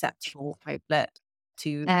socially acceptable outlet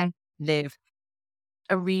to live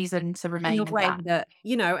a reason to remain in a way that,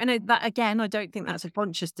 and that again, I don't think that's a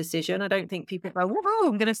conscious decision. I don't think people go, whoa,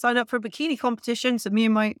 I'm going to sign up for a bikini competition so me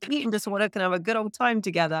and my eating disorder can have a good old time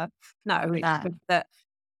together. No, it's that,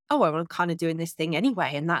 well, I'm kind of doing this thing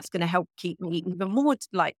anyway, and that's going to help keep me even more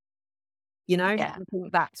I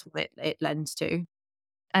think that's what it lends to.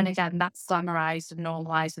 And again, that's glamorized and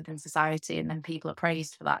normalized within society, and then people are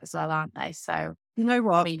praised for that as well, aren't they? So, you know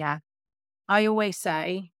what? Yeah. I always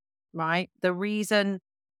say, right, the reason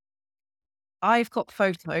I've got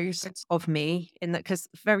photos of me in that, because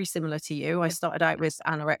very similar to you, I started out with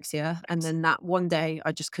anorexia and then that one day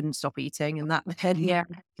I just couldn't stop eating and that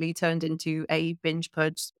quickly turned into a binge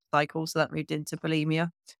purge cycle. So that moved into bulimia.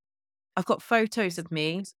 I've got photos of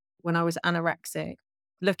me when I was anorexic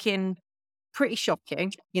looking pretty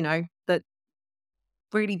shocking, that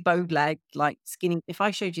really bowed leg, like skinny. If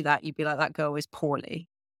I showed you that, you'd be like, that girl is poorly.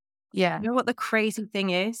 Yeah. You know what the crazy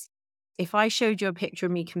thing is? If I showed you a picture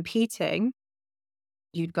of me competing,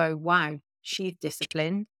 you'd go, wow, she's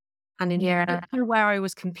disciplined. And in the picture where I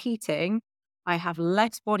was competing, I have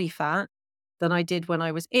less body fat than I did when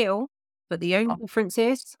I was ill. But the only difference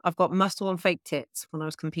is I've got muscle and fake tits when I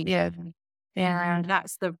was competing. Yeah. And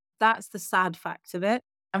that's the sad fact of it.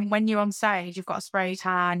 And when you're on stage, you've got a spray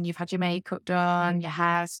tan, you've had your makeup done, your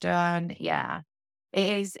hair's done. Yeah.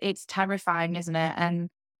 It's terrifying, isn't it? And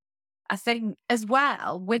I think as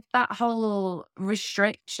well, with that whole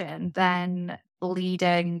restriction then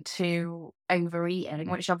leading to overeating,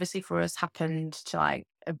 which obviously for us happened to like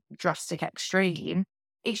a drastic extreme,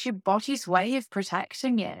 it's your body's way of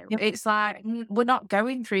protecting you. Yep. It's like, we're not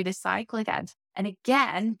going through this cycle again. And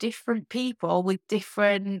again, different people with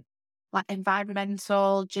different like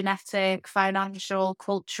environmental, genetic, financial,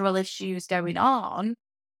 cultural issues going on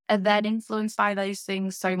are then influenced by those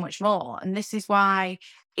things so much more. And this is why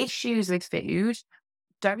issues with food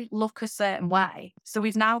don't look a certain way. So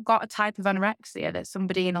we've now got a type of anorexia that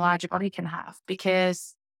somebody in a larger body can have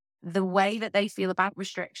because the way that they feel about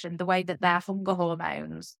restriction, the way that their hunger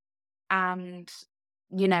hormones and,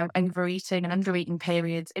 overeating and undereating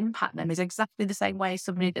periods impact them is exactly the same way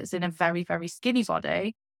somebody that's in a very, very skinny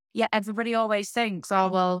body. Yet everybody always thinks, oh,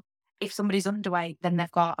 well, if somebody's underweight, then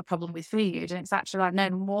they've got a problem with food. And it's actually like, no,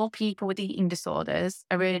 more people with eating disorders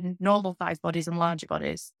are in normal sized bodies and larger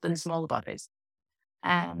bodies than smaller bodies.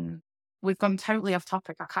 We've gone totally off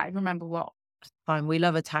topic. I can't even remember what. Fine, we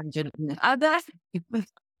love a tangent. I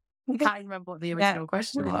can't remember what the original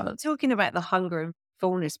question was. Talking about the hunger and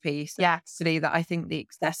fullness piece, Yeah. actually, that I think the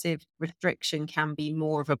excessive restriction can be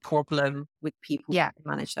more of a problem with people Yeah. who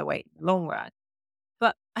manage their weight in the long run.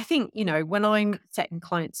 But I think, when I'm setting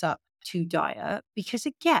clients up to diet, because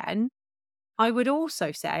again, I would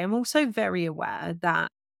also say I'm also very aware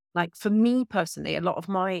that, like for me personally, a lot of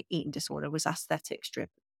my eating disorder was aesthetics driven.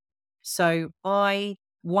 So I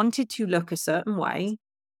wanted to look a certain way.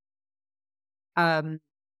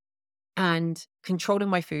 And controlling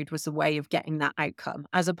my food was a way of getting that outcome,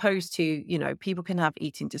 as opposed to, people can have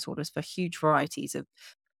eating disorders for huge varieties of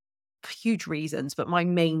huge reasons. But my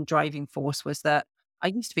main driving force was that I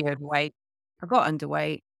used to be overweight, I got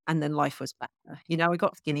underweight, and then life was better. I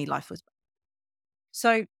got skinny, life was better.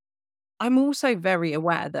 So I'm also very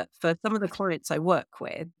aware that for some of the clients I work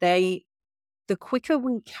with, the quicker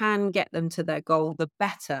we can get them to their goal, the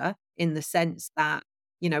better, in the sense that,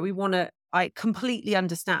 I completely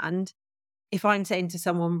understand if I'm saying to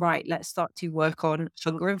someone, right, let's start to work on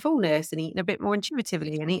hunger and fullness and eating a bit more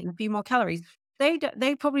intuitively and eating a few more calories.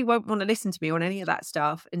 They probably won't want to listen to me on any of that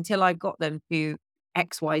stuff until I've got them to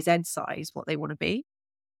X, Y, Z size, what they want to be.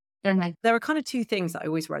 Mm-hmm. There are kind of two things that I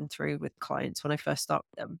always run through with clients when I first start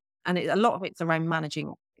with them. And a lot of it's around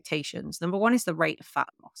managing expectations. Number one is the rate of fat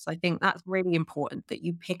loss. I think that's really important, that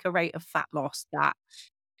you pick a rate of fat loss that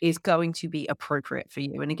is going to be appropriate for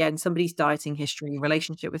you. And again, somebody's dieting history,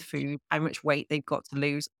 relationship with food, how much weight they've got to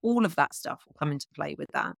lose, all of that stuff will come into play with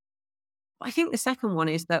that. But I think the second one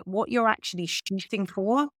is that what you're actually shooting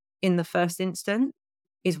for in the first instance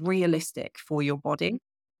is realistic for your body.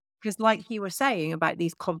 Because like you were saying about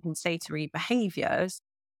these compensatory behaviors,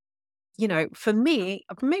 for me,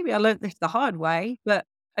 maybe I learned this the hard way, but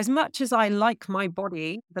as much as I like my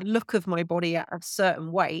body, the look of my body at a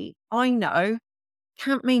certain weight, I know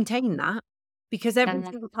can't maintain that, because every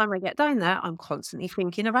single time I get down there, I'm constantly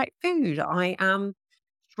thinking about food. I am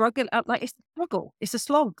struggling, like it's a struggle. It's a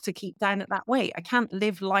slog to keep down at that weight. I can't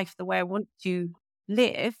live life the way I want to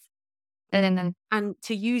live. And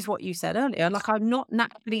to use what you said earlier, like I'm not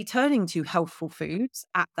naturally turning to healthful foods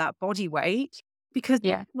at that body weight, because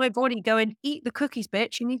my body going, eat the cookies,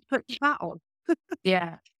 bitch, you need to put your fat on.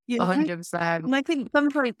 Yeah, You know? 100%. And I think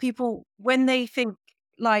sometimes people, when they think,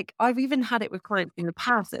 like I've even had it with clients in the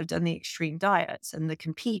past that have done the extreme diets and the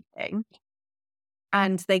competing,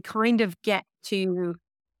 and they kind of get to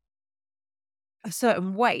a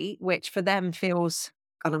certain weight, which for them feels,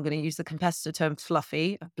 and I'm going to use the competitor term,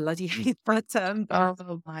 fluffy. I bloody hate that term.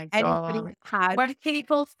 Oh my Anybody God. had, When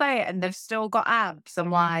people say it and they've still got abs,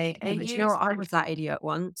 I'm like, but you know what? I was that idiot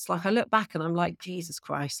once. Like I look back and I'm like, Jesus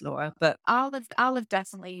Christ, Laura. But I'll have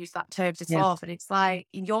definitely used that term before, but it's like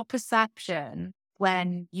your perception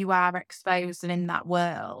when you are exposed and in that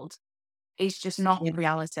world is just not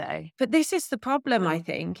reality. But this is the problem, I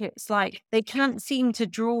think. It's like they can't seem to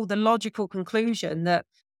draw the logical conclusion that,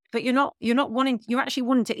 but you're actually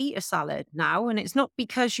wanting to eat a salad now. And it's not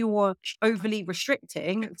because you're overly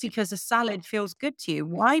restricting, it's because a salad feels good to you.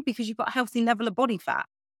 Why? Because you've got a healthy level of body fat.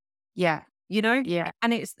 Yeah. Yeah.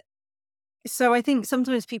 And so I think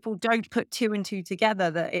sometimes people don't put two and two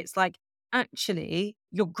together, that it's like, actually,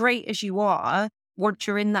 you're great as you are once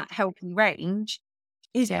you're in that healthy range.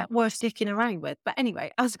 Is worth sticking around with. But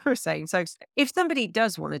anyway, as I was saying, so if somebody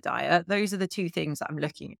does want to diet, those are the two things that I'm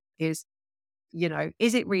looking at is,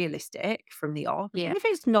 is it realistic from the off? Yeah. And if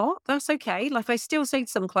it's not, that's okay. Like I still say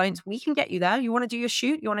to some clients, we can get you there. You want to do your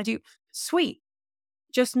shoot? You want to do sweet.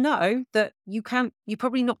 just know that you're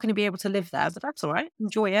probably not going to be able to live there, but that's all right.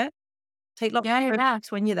 Enjoy it. Take lots Yeah, of yeah.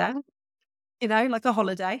 trips when you're there, like a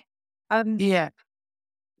holiday. Yeah.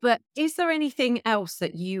 But is there anything else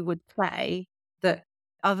that you would say that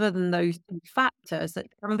other than those two factors that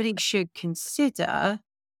somebody should consider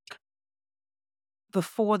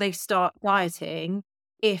before they start dieting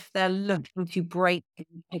if they're looking to break a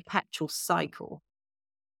perpetual cycle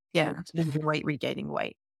Yeah. of losing weight, regaining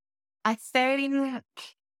weight? I think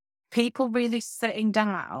people really sitting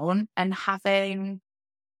down and having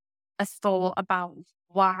a thought about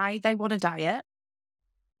why they want to diet.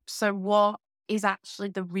 So, what is actually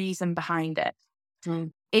the reason behind it?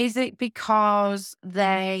 Mm. Is it because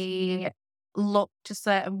they looked a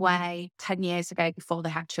certain way 10 years ago before they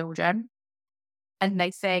had children? And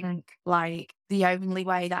they think, like, the only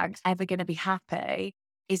way that I'm ever going to be happy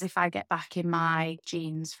is if I get back in my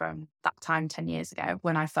jeans from that time 10 years ago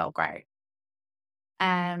when I felt great.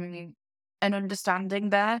 Um, and understanding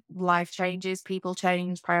that life changes, people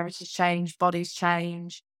change, priorities change, bodies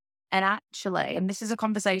change. And actually, and this is a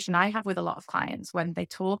conversation I have with a lot of clients when they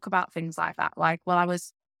talk about things like that, like, well, I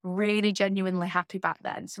was really genuinely happy back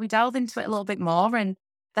then. So we delve into it a little bit more, and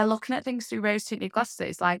they're looking at things through rose tinted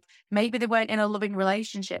glasses. Like, maybe they weren't in a loving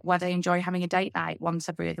relationship where they enjoy having a date night once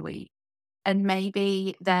every other week. And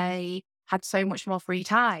maybe they had so much more free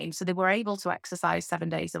time. So they were able to exercise 7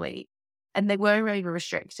 days a week, and they were over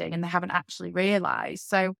restricting and they haven't actually realized.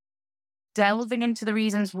 So delving into the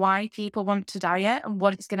reasons why people want to diet and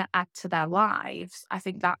what it's going to add to their lives, I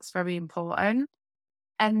think that's very important.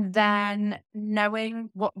 And then knowing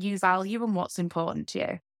what you value and what's important to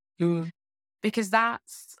you. Mm. Because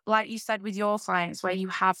that's, like you said with your clients, where you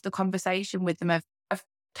have the conversation with them of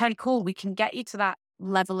okay, cool, we can get you to that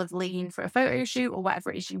level of lean for a photo shoot or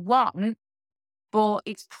whatever it is you want, but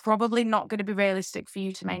it's probably not going to be realistic for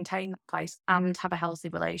you to maintain that place and have a healthy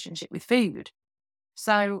relationship with food.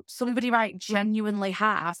 So somebody might genuinely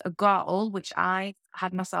have a goal, which I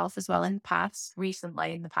had myself as well in the past,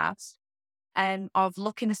 recently in the past, of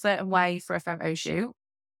looking a certain way for a photo shoot,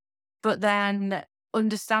 but then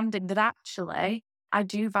understanding that actually I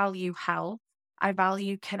do value health, I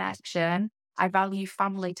value connection, I value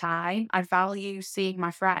family time, I value seeing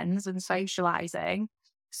my friends and socializing.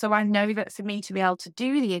 So I know that for me to be able to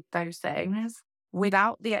do those things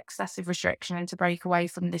without the excessive restriction and to break away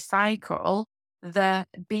from this cycle, the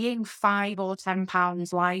being 5 or 10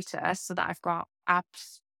 pounds lighter so that I've got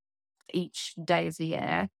abs each day of the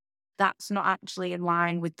year, that's not actually in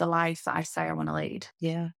line with the life that I say I want to lead.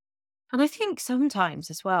 Yeah. And I think sometimes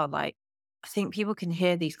as well, like, I think people can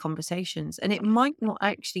hear these conversations and it might not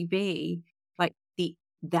actually be like the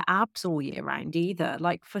abs all year round either.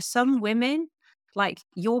 Like for some women, like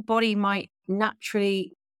your body might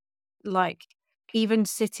naturally, like, even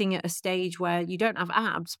sitting at a stage where you don't have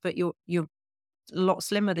abs, but you're a lot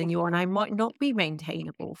slimmer than you are now, might not be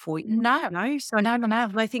maintainable for you. No, No. So no, no, no.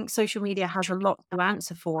 and I think social media has a lot to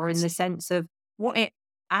answer for in the sense of what it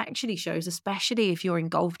actually shows, especially if you're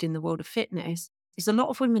engulfed in the world of fitness, is a lot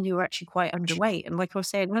of women who are actually quite underweight. And like I was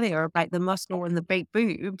saying earlier about the muscle and the big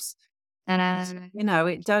boobs, And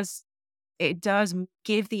it does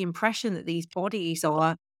give the impression that these bodies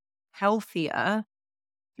are healthier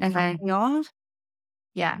than they are.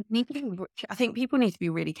 yeah, I think people need to be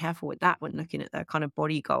really careful with that when looking at their kind of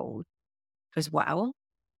body goals as well.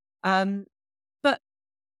 Um, but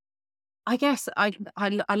I guess I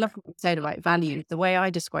love what you said about value. The way I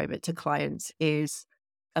describe it to clients is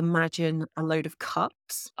imagine a load of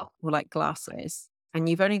cups or like glasses, and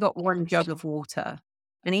you've only got one jug of water,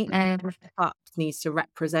 and each and cup needs to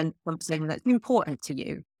represent something that's important to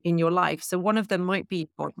you in your life. So one of them might be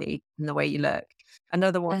body and the way you look.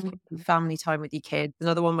 Another one might be family time with your kids.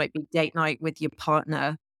 Another one might be date night with your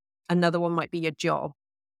partner. Another one might be your job.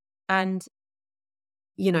 And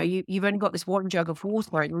you've only got this one jug of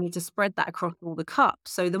water and you need to spread that across all the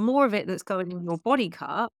cups. So the more of it that's going in your body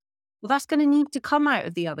cup, well, that's going to need to come out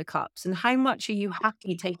of the other cups. And how much are you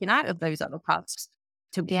happy taking out of those other cups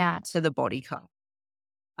to the body cup?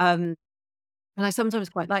 And I sometimes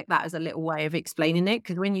quite like that as a little way of explaining it,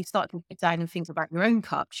 because when you start to sit down and think about your own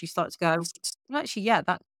cups, you start to go, well, actually, yeah,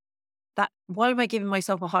 that why am I giving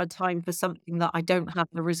myself a hard time for something that I don't have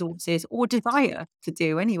the resources or desire to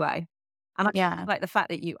do anyway? And I yeah, like the fact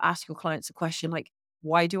that you ask your clients a question like,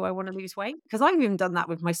 why do I want to lose weight? Because I've even done that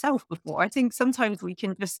with myself before. I think sometimes we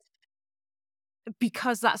can just,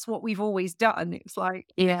 because that's what we've always done. It's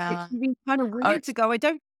like, it yeah, can be kind of weird to go, I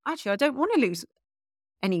don't want to lose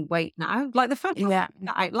any weight now. Like the first time I yeah, said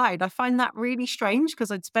that out loud, I find that really strange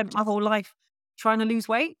because I'd spent my whole life trying to lose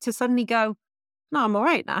weight to suddenly go, no, I'm all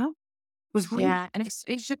right now. Was really Yeah. And it's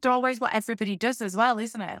just always what everybody does as well,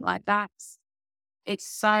 isn't it? Like it's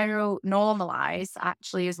so normalized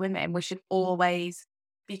actually as women. We should always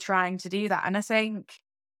be trying to do that. And I think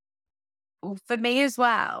for me as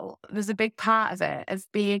well, there's a big part of it of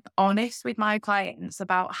being honest with my clients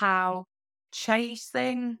about how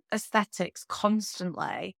chasing aesthetics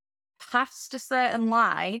constantly past a certain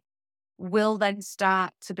line will then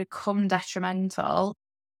start to become detrimental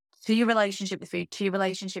to your relationship with food, to your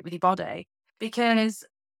relationship with your body. Because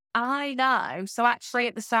I know, so actually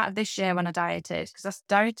at the start of this year when I dieted, because I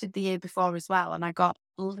dieted the year before as well, and I got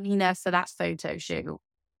leaner for that photo shoot.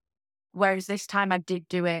 Whereas this time I did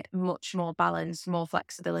do it much more balanced, more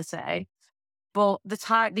flexibility. But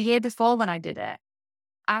the year before when I did it,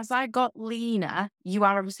 as I got leaner, you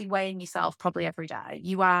are obviously weighing yourself probably every day.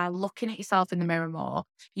 You are looking at yourself in the mirror more.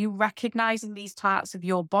 You recognizing these parts of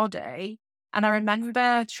your body. And I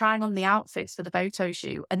remember trying on the outfits for the photo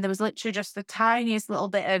shoot, and there was literally just the tiniest little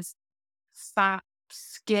bit of fat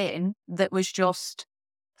skin that was just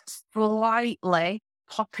slightly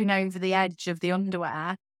popping over the edge of the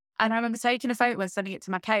underwear. And I remember taking a photo and sending it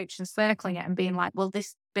to my coach and circling it and being like, will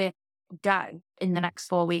this bit go in the next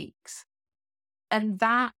 4 weeks? And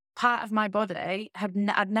that part of my body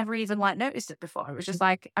I'd never even like noticed it before. It was just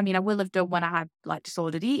like, I mean, I will have done when I had like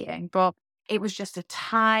disordered eating, but it was just a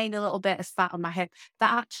tiny little bit of fat on my hip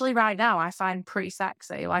that actually right now I find pretty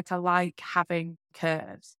sexy. Like I like having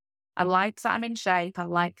curves. I like that I'm in shape. I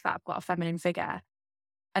like that I've got a feminine figure.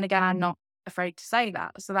 And again, I'm not afraid to say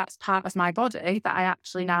that. So that's part of my body that I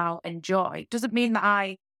actually now enjoy. Doesn't mean that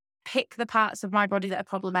I pick the parts of my body that are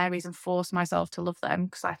problem areas and force myself to love them,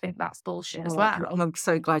 because I think that's bullshit as oh, well. I'm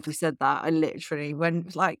so glad you said that. I literally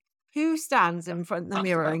went like, who stands in front of the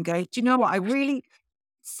mirror and goes, do you know what? I really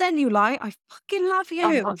cellulite. I fucking love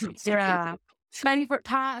you. Yeah. Favorite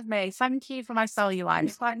part of me. Thank you for my cellulite.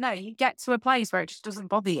 It's like, no, you get to a place where it just doesn't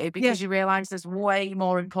bother you Yeah. because you realize there's way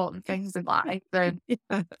more important things in life than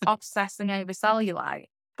Yeah. obsessing over cellulite.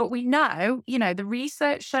 But we know, the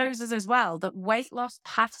research shows us as well that weight loss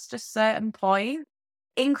past a certain point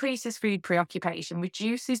increases food preoccupation,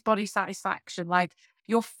 reduces body satisfaction. Like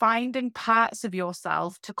you're finding parts of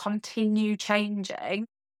yourself to continue changing.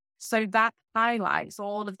 So that highlights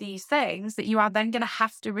all of these things that you are then going to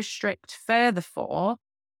have to restrict further for.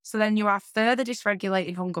 So then you are further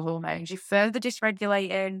dysregulating hunger hormones. You're further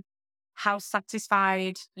dysregulating how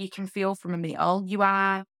satisfied you can feel from a meal. You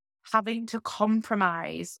are having to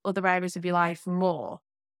compromise other areas of your life more.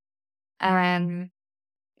 Food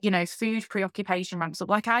preoccupation ramps up.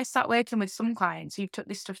 Like I start working with some clients who took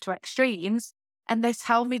this stuff to extremes, and they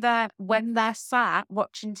tell me that when they're sat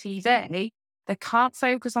watching TV, they can't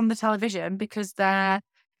focus on the television because they're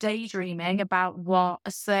daydreaming about what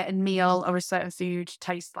a certain meal or a certain food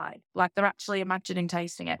tastes like. Like they're actually imagining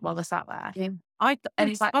tasting it while they're sat there. Yeah. And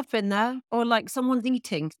it's like, I've been there, or like someone's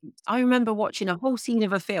eating. I remember watching a whole scene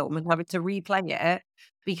of a film and having to replay it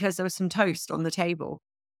because there was some toast on the table.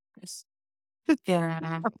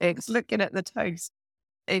 yeah, It's looking at the toast.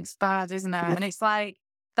 it's bad, isn't it? Yeah. And it's like,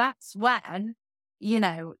 that's when,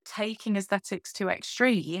 taking aesthetics to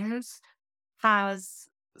extremes has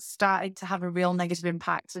started to have a real negative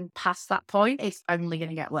impact. And past that point, it's only going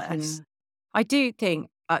to get worse. Yeah. I do think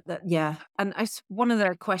that, yeah. And it's one of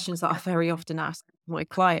the questions that I very often ask my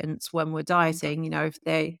clients when we're dieting, if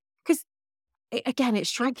because again, it's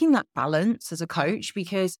striking that balance as a coach,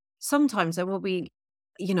 because sometimes there will be,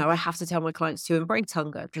 I have to tell my clients to embrace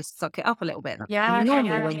hunger, just suck it up a little bit. That's Yeah,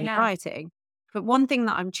 normal when you're yeah. dieting. But one thing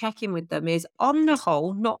that I'm checking with them is, on the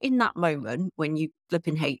whole, not in that moment when you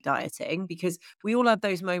flipping hate dieting, because we all have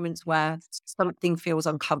those moments where something feels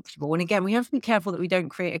uncomfortable. And again, we have to be careful that we don't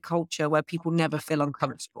create a culture where people never feel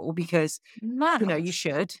uncomfortable, because, No. you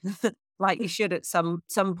should, like you should at some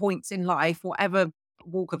points in life, whatever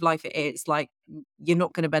walk of life it is, like you're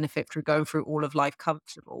not going to benefit through going through all of life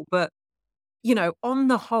comfortable. But, on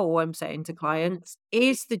the whole, I'm saying to clients,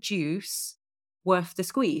 is the juice worth the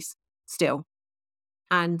squeeze still?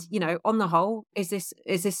 And, on the whole, is this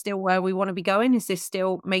still where we want to be going? Is this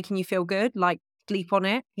still making you feel good? Like sleep on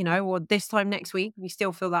it, or this time next week, we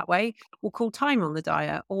still feel that way, we'll call time on the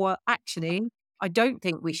diet. Or actually, I don't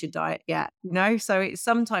think we should diet yet, So it's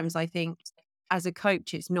sometimes, I think, as a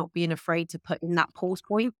coach, it's not being afraid to put in that pause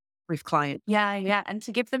point with clients. Yeah. And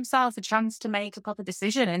to give themselves a chance to make a proper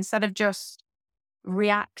decision instead of just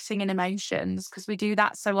reacting in emotions, because we do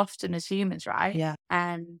that so often as humans, right? Yeah.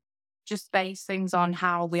 And just base things on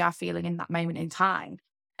how we are feeling in that moment in time.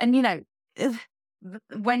 And,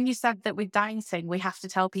 when you said that with dieting, we have to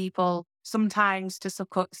tell people sometimes to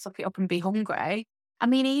suck it up and be hungry. I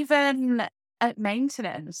mean, even at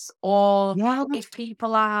maintenance, or Yeah. if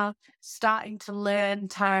people are starting to learn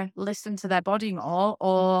to listen to their body more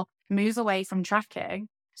or move away from tracking,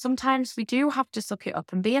 sometimes we do have to suck it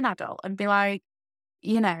up and be an adult and be like,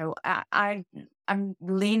 I'm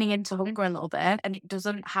leaning into hunger a little bit, and it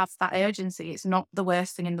doesn't have that urgency. It's not the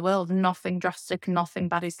worst thing in the world. Nothing drastic, nothing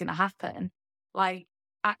bad is going to happen. Like,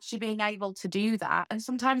 actually being able to do that. And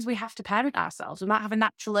sometimes we have to parent ourselves. We might have a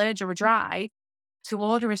natural urge or a drive to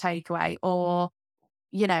order a takeaway, or,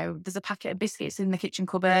 there's a packet of biscuits in the kitchen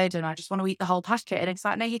cupboard and I just want to eat the whole packet. And it's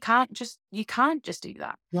like, no, you can't just do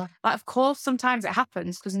that. Yeah. Like, of course, sometimes it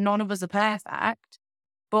happens because none of us are perfect.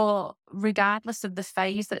 But regardless of the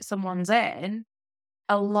phase that someone's in,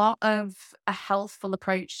 a lot of a healthful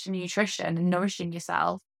approach to nutrition and nourishing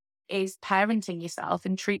yourself is parenting yourself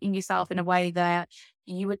and treating yourself in a way that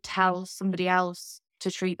you would tell somebody else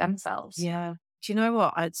to treat themselves. Yeah. Do you know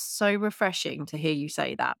what? It's so refreshing to hear you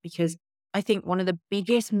say that, because I think one of the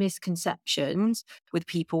biggest misconceptions with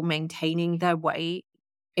people maintaining their weight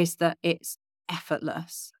is that it's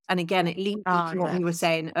effortless. And again, it links to what we were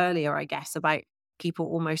saying earlier, I guess, about people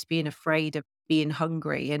almost being afraid of being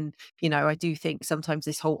hungry. And, I do think sometimes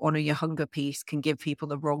this whole honor your hunger piece can give people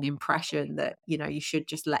the wrong impression that, you should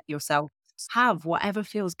just let yourself have whatever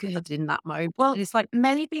feels good in that moment. Well, And it's like,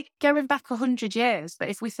 maybe going back 100 years, but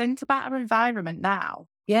if we think about our environment now,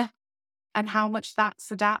 yeah, and how much that's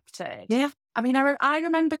adapted. yeah, I mean, I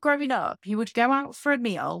remember growing up, you would go out for a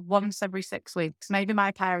meal once every 6 weeks. Maybe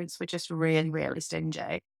my parents were just really, really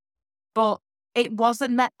stingy. But it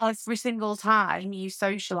wasn't that every single time you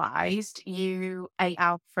socialized, you ate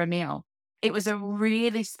out for a meal. It was a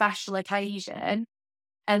really special occasion.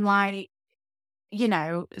 And like,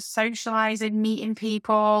 socializing, meeting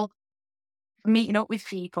up with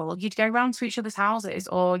people, you'd go round to each other's houses,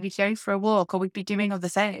 or you'd go for a walk, or we'd be doing other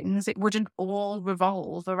things. It wouldn't all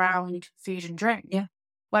revolve around food and drink. yeah.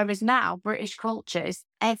 Whereas now, British cultures,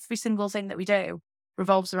 every single thing that we do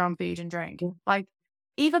revolves around food and drink. Yeah. Like,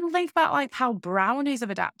 even think about like how brownies have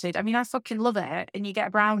adapted. I mean, I fucking love it. And you get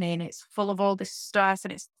a brownie and it's full of all this stuff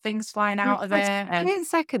and it's things flying out of it. And Wait a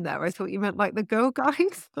second there. I thought you meant like the Girl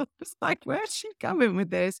Guides. I was like, where's she coming with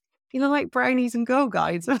this? Like brownies and Girl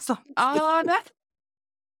Guides. I was like, oh, no.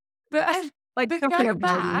 But, like but chocolate go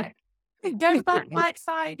brownie. back like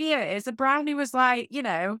 5 years, a brownie was like,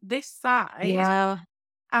 this size. Yeah.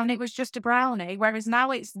 And it was just a brownie. Whereas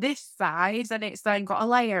now it's this size and it's then got a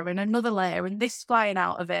layer and another layer and this flying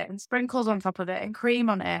out of it and sprinkles on top of it and cream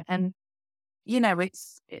on it. And,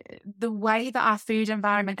 it's the way that our food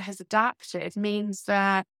environment has adapted means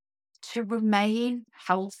that to remain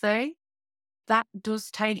healthy, that does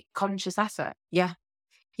take conscious effort. Yeah.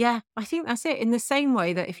 Yeah. I think that's it. In the same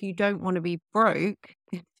way that if you don't want to be broke,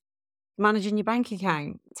 managing your bank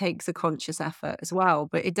account takes a conscious effort as well,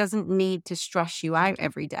 but it doesn't need to stress you out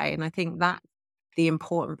every day. And I think that's the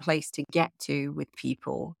important place to get to with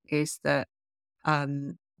people, is that,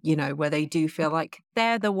 where they do feel like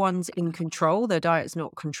they're the ones in control, their diet's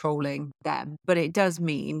not controlling them. But it does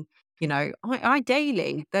mean, I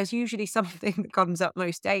daily, there's usually something that comes up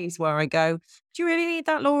most days where I go, do you really need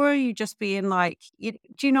that, Laura? You just being like, do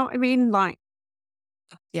you know what I mean? Like,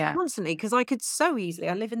 Yeah. constantly, because I could so easily,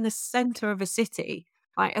 I live in the center of a city,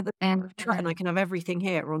 like at the end of the train, I can have everything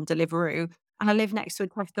here on Deliveroo, and I live next to a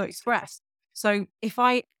Tesco Express. So if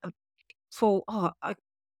I fall, and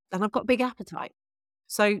I've got a big appetite.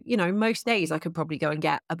 So, most days I could probably go and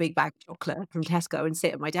get a big bag of chocolate from Tesco and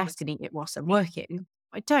sit at my desk and eat it whilst I'm working.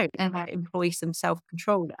 I don't. And I employ some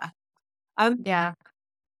self-control there. Yeah.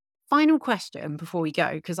 Final question before we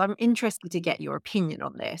go, because I'm interested to get your opinion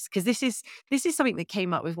on this, because this is something that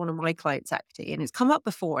came up with one of my clients actually, and it's come up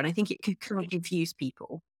before, and I think it could confuse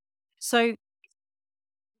people. So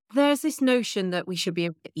there's this notion that we should be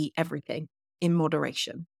able to eat everything in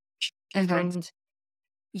moderation. And,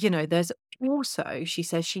 there's also, she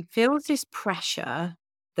says she feels this pressure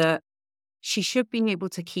that she should be able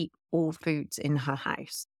to keep all foods in her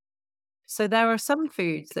house. So there are some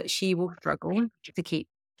foods that she will struggle to keep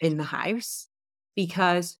in the house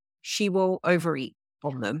because she will overeat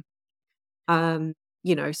on them.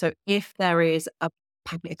 So if there is a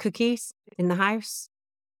packet of cookies in the house,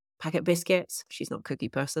 packet of biscuits, she's not a cookie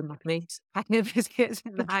person like me, packet of biscuits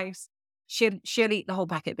in the house, she'll eat the whole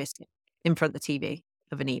packet of biscuits in front of the TV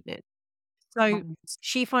of an evening. So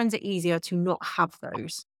she finds it easier to not have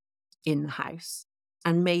those in the house,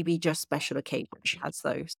 and maybe just special occasions she has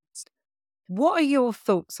those. What are your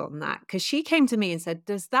thoughts on that? Because she came to me and said,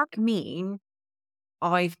 does that mean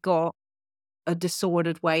I've got a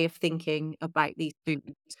disordered way of thinking about these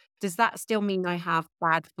foods? Does that still mean I have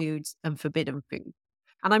bad foods and forbidden food?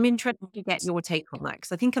 And I'm interested to get your take on that,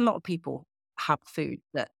 because I think a lot of people have food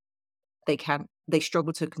that they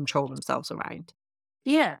struggle to control themselves around.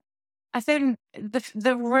 Yeah. I think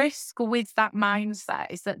the risk with that mindset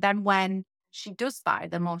is that then when she does buy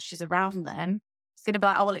them or she's around them, it's going to be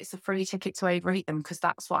like, oh, well, it's a free ticket to overeat them because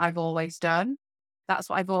that's what I've always done. That's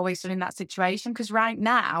what I've always done in that situation. Because right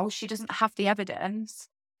now, she doesn't have the evidence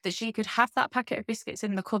that she could have that packet of biscuits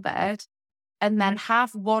in the cupboard and then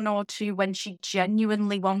have one or two when she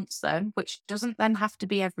genuinely wants them, which doesn't then have to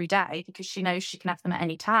be every day because she knows she can have them at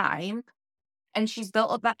any time. And she's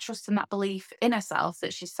built up that trust and that belief in herself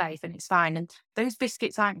that she's safe and it's fine. And those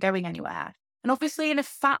biscuits aren't going anywhere. And obviously, in a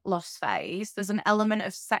fat loss phase, there's an element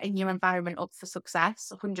of setting your environment up for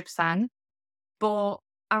success, 100%. But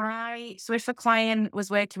so if a client was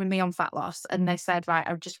working with me on fat loss and they said, right,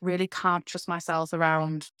 I just really can't trust myself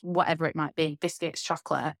around whatever it might be, biscuits,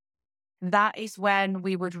 chocolate, that is when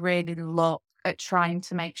we would really look at trying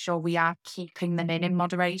to make sure we are keeping them in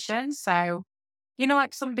moderation. So,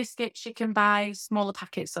 like some biscuits, you can buy smaller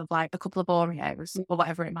packets of like a couple of Oreos or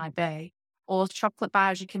whatever it might be, or chocolate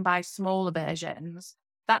bars, you can buy smaller versions.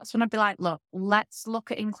 That's when I'd be like, look, let's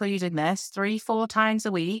look at including this 3-4 times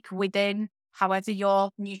a week within however your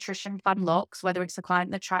nutrition plan looks, whether it's a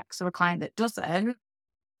client that tracks or a client that doesn't.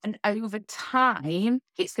 And over time,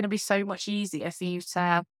 it's going to be so much easier for you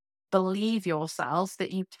to believe yourself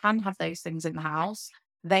that you can have those things in the house.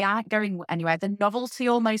 They aren't going anywhere. The novelty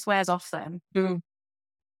almost wears off them. Mm.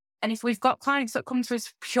 And if we've got clients that come to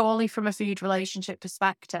us purely from a food relationship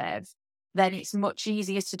perspective, then it's much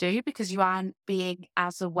easier to do because you aren't being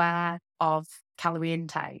as aware of calorie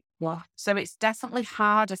intake. Yeah. So it's definitely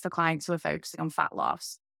harder for clients who are focusing on fat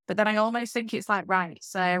loss. But then I almost think it's like, right,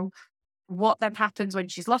 so what then happens when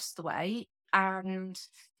she's lost the weight? And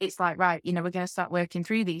it's like, right, we're going to start working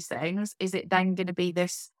through these things. Is it then going to be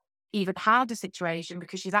this even harder situation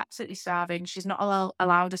because she's absolutely starving? She's not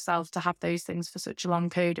allowed herself to have those things for such a long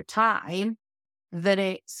period of time that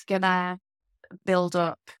it's going to build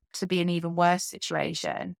up to be an even worse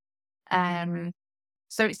situation.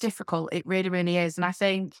 So it's difficult. It really, really is. And I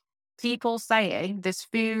think people saying there's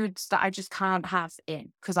foods that I just can't have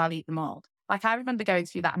in because I'll eat them all. Like I remember going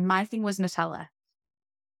through that and my thing was Nutella.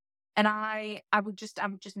 And I would just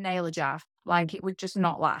nail a jar. Like it would just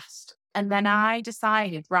not last. And then I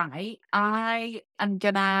decided, right, I am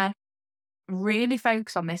going to really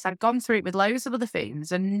focus on this. I'd gone through it with loads of other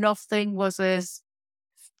foods and nothing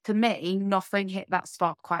hit that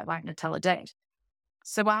spot quite like Nutella did.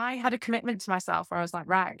 So I had a commitment to myself where I was like,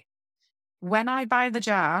 right, when I buy the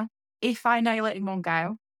jar, if I nail it in one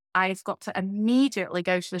go, I've got to immediately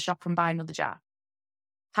go to the shop and buy another jar.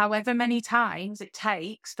 However many times it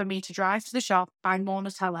takes for me to drive to the shop, buy more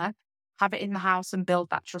Nutella, have it in the house and build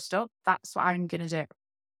that trust up, that's what I'm going to do.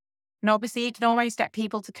 And obviously you can always get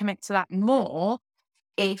people to commit to that more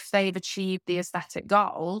if they've achieved the aesthetic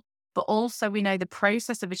goal. But also we know the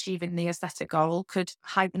process of achieving the aesthetic goal could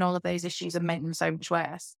heighten all of those issues and make them so much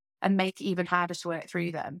worse and make it even harder to work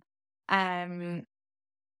through them.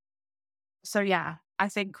 So yeah, I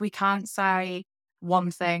think we can't say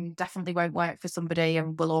one thing definitely won't work for somebody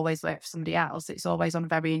and will always work for somebody else. It's always on a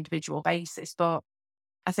very individual basis. But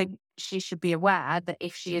I think she should be aware that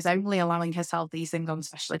if she is only allowing herself these things on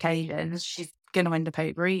special occasions, she's going to end up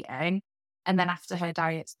overeating. And then after her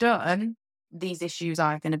diet's done, these issues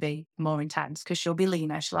are going to be more intense because she'll be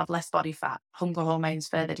leaner, she'll have less body fat, hunger hormones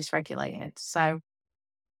further dysregulated. So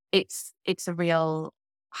it's a real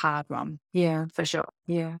hard one. Yeah, for sure.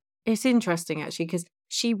 Yeah. It's interesting actually because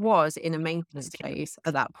she was in a maintenance phase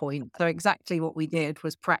at that point. So exactly what we did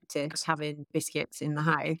was practice having biscuits in the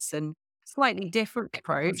house and slightly different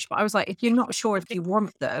approach. But I was like, if you're not sure if you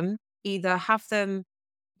want them, either have them,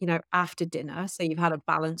 after dinner. So you've had a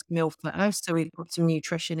balanced meal first. So we've got some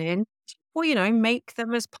nutrition in. Or, make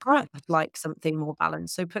them as part of like something more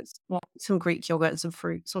balanced. So put some Greek yogurt and some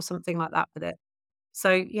fruits or something like that with it.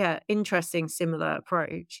 So yeah, interesting, similar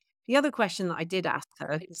approach. The other question that I did ask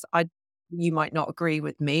her, is you might not agree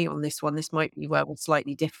with me on this one. This might be where we're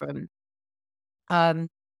slightly different.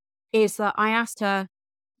 Is that I asked her,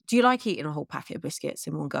 do you like eating a whole packet of biscuits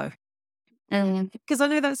in one go? Because I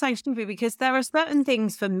know that sounds stupid because there are certain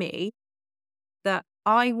things for me that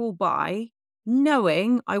I will buy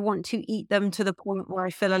knowing I want to eat them to the point where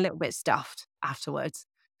I feel a little bit stuffed afterwards.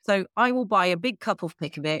 So I will buy a big cup of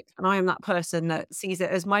Pick a Pick, and I am that person that sees it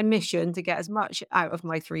as my mission to get as much out of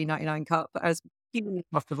my $3.99 cup as humanly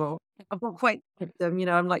possible. I've got quite them,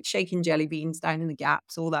 I'm like shaking jelly beans down in the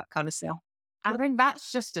gaps, all that kind of stuff. I think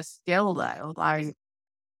that's just a skill though. Like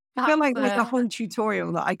I feel like there's a whole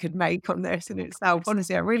tutorial that I could make on this in itself.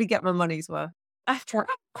 Honestly, I really get my money's worth.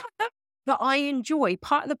 But I enjoy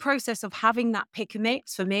part of the process of having that pick and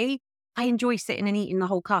mix for me I enjoy sitting and eating the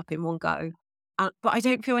whole cup in one go. But I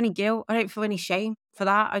don't feel any guilt. I don't feel any shame for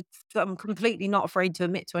that. I'm completely not afraid to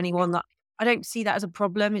admit to anyone that I don't see that as a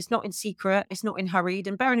problem. It's not in secret. It's not in hurried.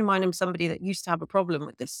 And bearing in mind, I'm somebody that used to have a problem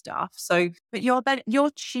with this stuff. So But you're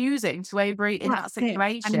choosing to overeat in that that's it.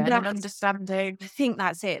 situation And and that's, understanding. I think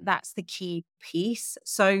that's it. That's the key piece.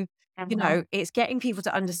 So, Mhm. it's getting people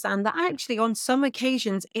to understand that actually on some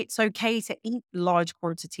occasions, it's okay to eat large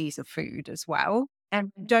quantities of food as well.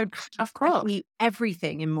 Um, Don't of have to course. eat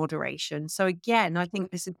everything in moderation. So again, I think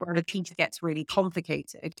this is where the piece gets really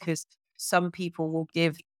complicated because some people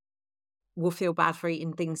will feel bad for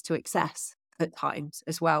eating things to excess at times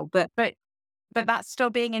as well. But But that's still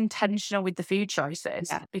being intentional with the food choices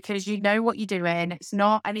yeah, because you know what you're doing. It's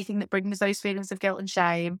not anything that brings those feelings of guilt and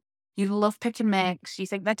shame. You love pick and mix. You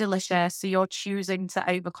think they're delicious, so you're choosing to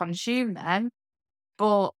overconsume them.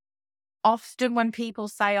 But often when people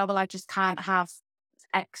say, "Oh, well, I just can't have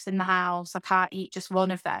X in the house. I can't eat just one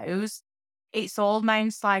of those," it's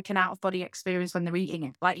almost like an out of body experience when they're eating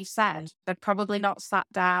it. Like you said, they're probably not sat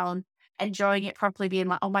down, enjoying it properly, being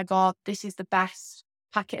like, "Oh my God, this is the best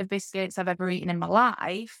packet of biscuits I've ever eaten in my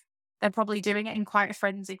life." They're probably doing it in quite a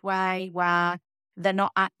frenzied way where they're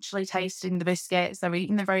not actually tasting the biscuits, they're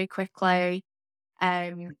eating them very quickly.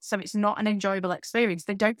 So it's not an enjoyable experience.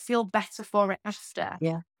 They don't feel better for it after.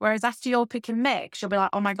 yeah, Whereas after your pick and mix, you'll be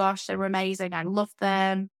like, "Oh my gosh, they were amazing. I love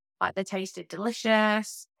them. Like they tasted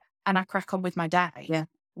delicious." And I crack on with my day. yeah,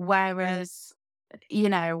 Whereas,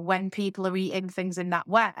 when people are eating things in that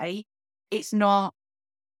way, it's not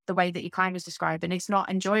the way that your client was describing. It's not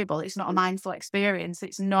enjoyable. It's not a mindful experience.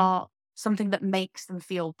 It's not something that makes them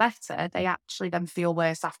feel better. They actually then feel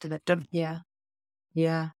worse after they've done. yeah,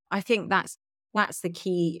 yeah. I think that's the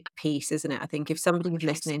key piece, isn't it? I think if somebody was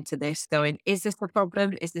listening to this going, is this a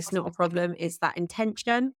problem? Is this not a problem? It's that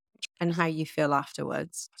intention and how you feel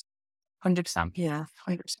afterwards. 100%. Yeah.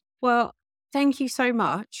 100%. Well, thank you so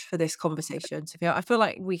much for this conversation, Sophia. I feel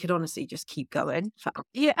like we could honestly just keep going for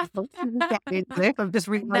Yeah. hours. I've just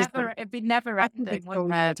realized It'd be never I think it's ending, wouldn't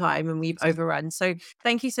gone all the it? time and we've overrun. So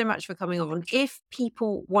thank you so much for coming on. If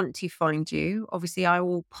people want to find you, obviously I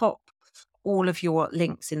will pop all of your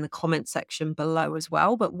links in the comment section below as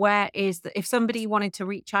well. But if somebody wanted to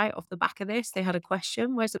reach out off the back of this, they had a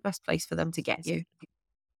question, where's the best place for them to get you?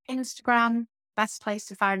 Instagram, best place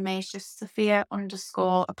to find me is just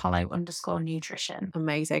Sophia_Apollo_nutrition.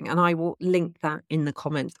 Amazing. And I will link that in the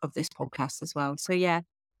comments of this podcast as well. So yeah,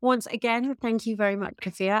 once again, thank you very much,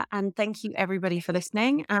 Sophia. And thank you everybody for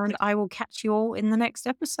listening. And I will catch you all in the next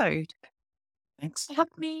episode. Thanks for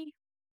having me.